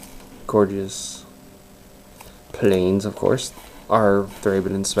 Gorgeous planes, of course. Our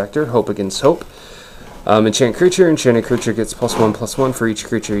Thraben Inspector, Hope Against Hope. Enchant creature. Enchanted creature gets +1/+1 for each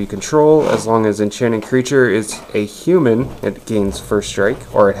creature you control. As long as enchanted creature is a human, it gains first strike,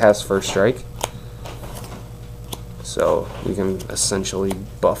 or it has first strike. So you can essentially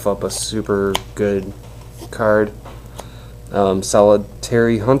buff up a super good card.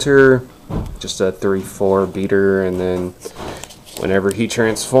 Solitary Hunter, just a 3/4 beater, and then whenever he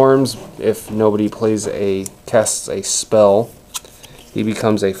transforms, if nobody casts a spell, he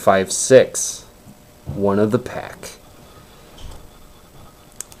becomes a 5/6. One of the pack.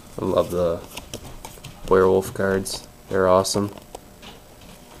 I love the werewolf cards. They're awesome.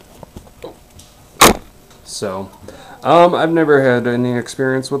 So, I've never had any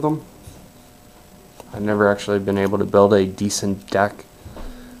experience with them. I've never actually been able to build a decent deck,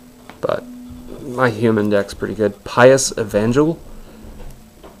 but my human deck's pretty good. Pious Evangel.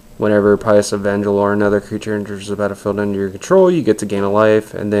 Whenever Pious Evangel or another creature enters the battlefield under your control, you get to gain a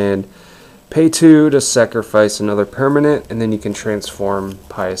life, and then pay 2 to sacrifice another permanent, and then you can transform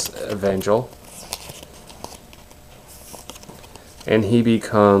Pious Evangel. And he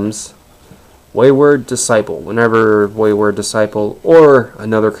becomes Wayward Disciple. Whenever Wayward Disciple or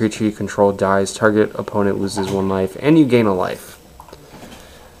another creature you control dies, target opponent loses 1 life, and you gain a life.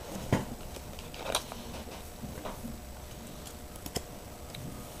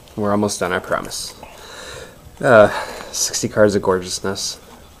 We're almost done, I promise. 60 cards of gorgeousness.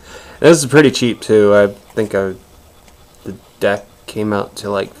 This is pretty cheap too. I think the deck came out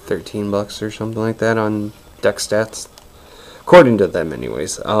to like $13 or something like that on deck stats, according to them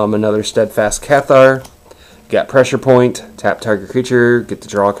anyways. Another Steadfast Cathar. Got Pressure Point, tap target creature, get to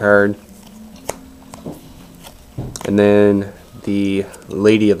draw a card. And then the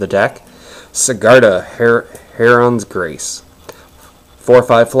lady of the deck, Sigarda, Heron's Grace.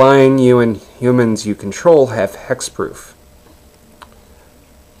 4/5 flying, you and humans you control have hexproof.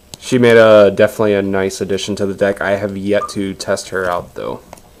 She made definitely a nice addition to the deck. I have yet to test her out though.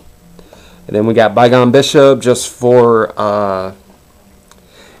 And then we got Bygone Bishop, just for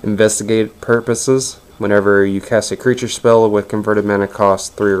Investigate purposes. Whenever you cast a creature spell with converted mana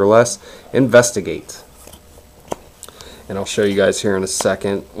cost 3 or less, investigate. And I'll show you guys here in a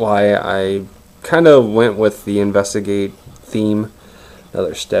second why I kind of went with the investigate theme.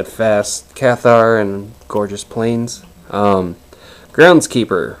 Another steadfast Cathar and gorgeous plains.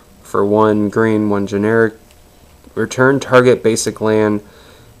 Groundskeeper. For 1 green, 1 generic. Return target basic land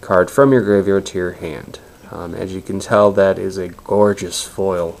card from your graveyard to your hand. As you can tell, that is a gorgeous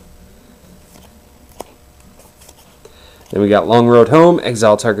foil. Then we got Long Road Home.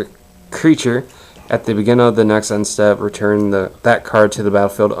 Exile target creature. At the beginning of the next end step, return that card to the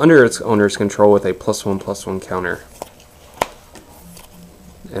battlefield under its owner's control with a +1/+1 counter.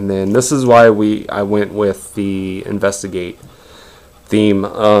 And then this is why I went with the investigate theme.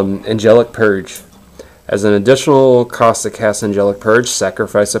 Angelic Purge. As an additional cost to cast Angelic Purge,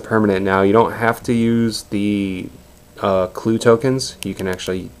 sacrifice a permanent. Now, you don't have to use the clue tokens. You can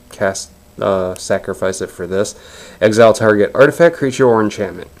actually sacrifice it for this. Exile target artifact, creature, or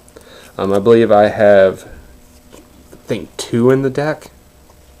enchantment. I believe I have, 2 in the deck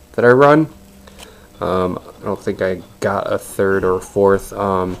that I run. I don't think I got a 3rd or 4th.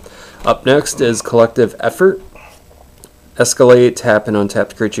 Up next is Collective Effort. Escalate, tap an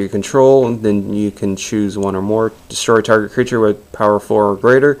untapped creature you control, and then you can choose 1 or more. Destroy target creature with power 4 or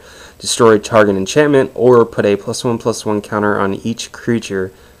greater. Destroy target enchantment, or put a +1/+1 counter on each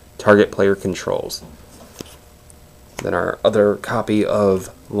creature target player controls. Then our other copy of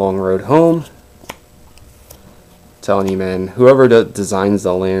Long Road Home. Telling you, man, whoever designs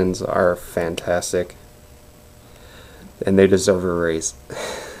the lands are fantastic, and they deserve a raise.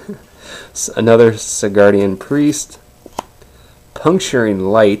 Another Sigardian Priest. Puncturing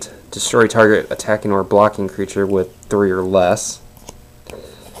Light. Destroy target attacking or blocking creature with 3 or less.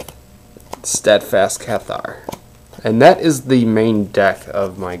 Steadfast Cathar. And that is the main deck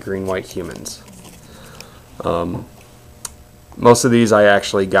of my green-white humans. Most of these I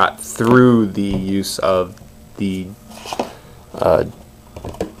actually got through the use of the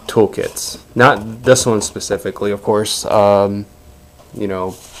toolkits. Not this one specifically, of course. You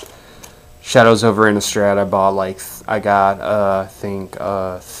know, Shadows over Innistrad, I bought I got I think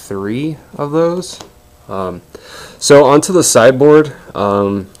 3 of those. So onto the sideboard.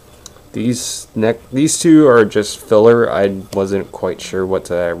 These 2 are just filler. I wasn't quite sure what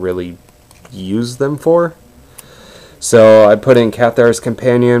to really use them for. So I put in Cathar's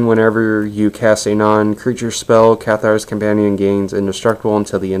Companion. Whenever you cast a non-creature spell, Cathar's Companion gains indestructible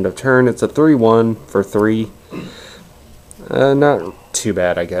until the end of turn. It's a 3/1 for 3. Not too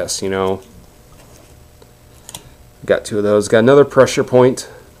bad, I guess, you know. Got 2 of those. Got another Pressure Point.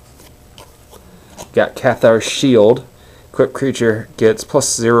 Got Cathar's Shield. Equipped creature gets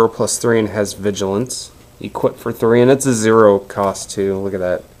 +0/+3 and has Vigilance. Equip for 3, and it's a 0 cost too. Look at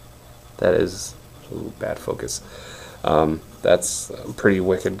that. That is... Ooh, bad focus. That's a pretty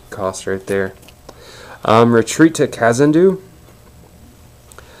wicked cost right there. Retreat to Kazandu.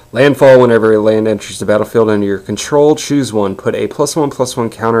 Landfall. Whenever a land enters the battlefield under your control, choose 1. Put a +1/+1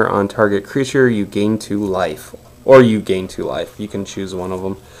 counter on target creature. You gain 2 life. Or you gain 2 life. You can choose one of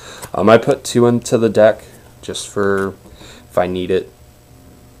them. I put 2 into the deck just for if I need it.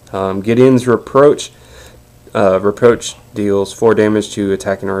 Gideon's Reproach. Reproach deals 4 damage to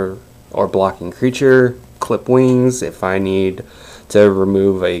attacking or blocking creature. Clip Wings if I need to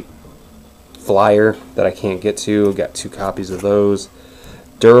remove a flyer that I can't get to. Got 2 copies of those.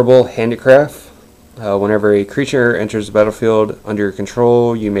 Durable Handicraft. Whenever a creature enters the battlefield under your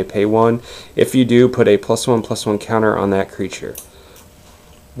control, you may pay 1. If you do, put a +1/+1 counter on that creature.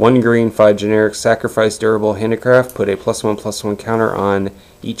 1 green, 5 generic. Sacrifice Durable Handicraft. Put a +1/+1 counter on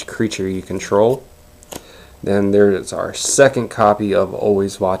each creature you control. Then there's our second copy of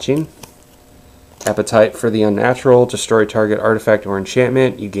Always Watching. Appetite for the Unnatural. Destroy target artifact or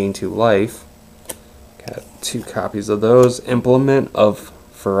enchantment. You gain 2 life. Got 2 copies of those. Implement of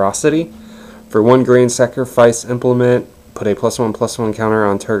Ferocity. For 1 green, sacrifice Implement. Put a +1/+1 counter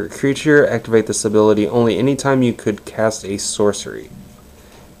on target creature. Activate this ability only anytime you could cast a sorcery.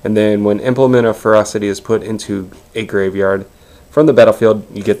 And then when Implement of Ferocity is put into a graveyard from the battlefield,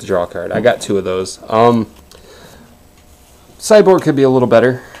 you get to draw a card. I got 2 of those. Sideboard could be a little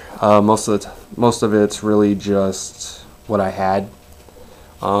better. Most of it's really just what I had.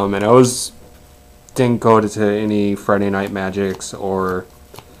 And I didn't go to any Friday Night Magics or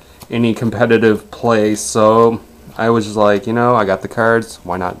any competitive play, so I was just like, you know, I got the cards,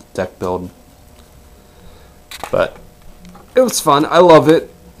 why not deck build? But it was fun. I love it.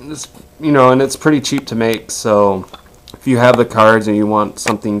 It's, you know, and it's pretty cheap to make, so if you have the cards and you want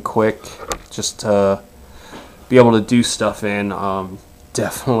something quick just to be able to do stuff in,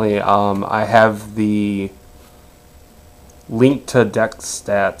 definitely. I have the link to deck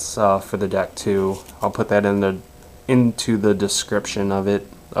stats for the deck too. I'll put that into the description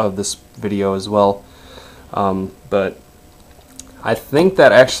of this video as well. But I think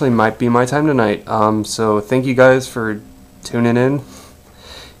that actually might be my time tonight. So thank you guys for tuning in,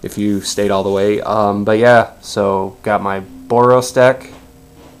 if you stayed all the way. But yeah, so got my Boros deck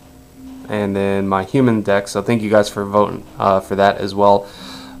and then my human deck. So thank you guys for voting for that as well.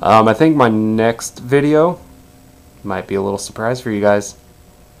 I think my next video might be a little surprise for you guys.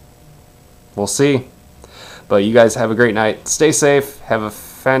 We'll see. But you guys have a great night. Stay safe. Have a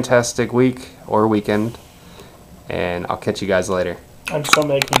fantastic week or weekend. And I'll catch you guys later. I'm still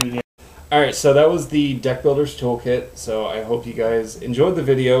making the. Alright, so that was the Deckbuilder's Toolkit. So I hope you guys enjoyed the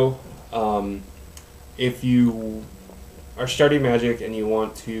video. If you are starting Magic and you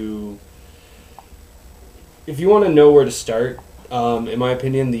want to... If you want to know where to start, in my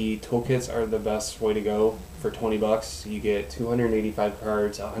opinion, the toolkits are the best way to go. For 20 bucks, you get 285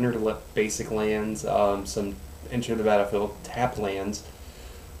 cards, 100 basic lands, some enter the battlefield tap lands,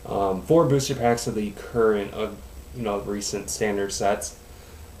 4 booster packs of the current recent standard sets,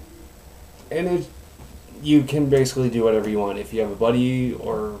 and you can basically do whatever you want. If you have a buddy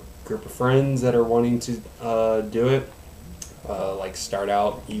or group of friends that are wanting to do it, like start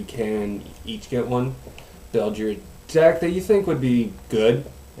out, you can each get one, build your deck that you think would be good,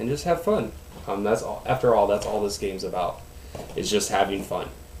 and just have fun. That's all. After all, that's all this game's about. It's just having fun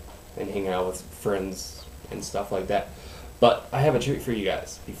and hanging out with friends and stuff like that. But I have a treat for you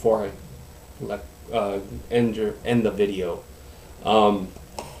guys before I end the video. I'm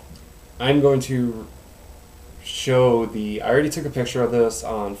going to show I already took a picture of this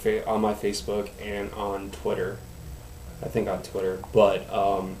on my Facebook and on Twitter. I think on Twitter, but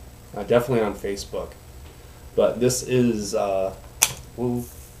definitely on Facebook. But this is ooh,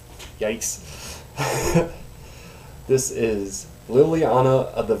 yikes. This is Liliana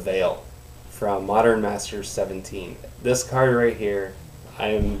of the Veil from Modern Masters 17. This card right here, I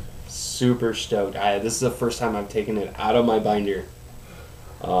am super stoked. This is the first time I've taken it out of my binder.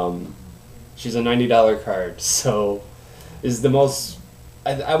 She's a $90 card, so is the most...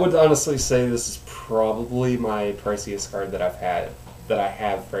 I would honestly say this is probably my priciest card that I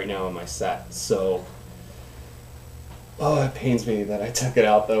have right now in my set. So, oh, it pains me that I took it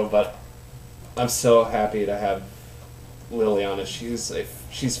out though, but I'm so happy to have Liliana.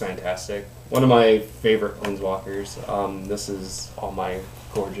 She's fantastic. One of my favorite planeswalkers. This is all my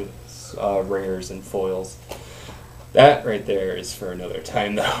gorgeous rares and foils. That right there is for another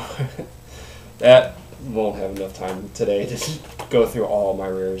time though. That won't have enough time today to go through all my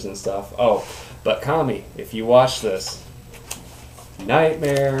rares and stuff. Oh, but Kami, if you watch this,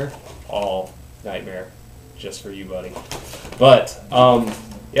 nightmare, all nightmare, just for you, buddy. But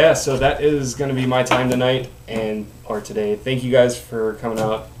yeah, so that is going to be my time tonight or today. Thank you guys for coming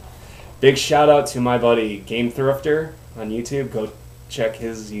out. Big shout out to my buddy Game Thrifter on YouTube. Go check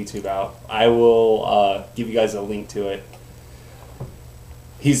his YouTube out. I will give you guys a link to it.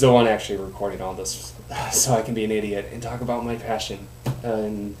 He's the one actually recording all this, so I can be an idiot and talk about my passion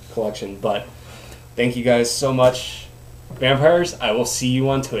and collection. But thank you guys so much. Vampires, I will see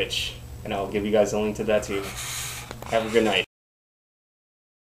you on Twitch, and I'll give you guys a link to that too. Have a good night.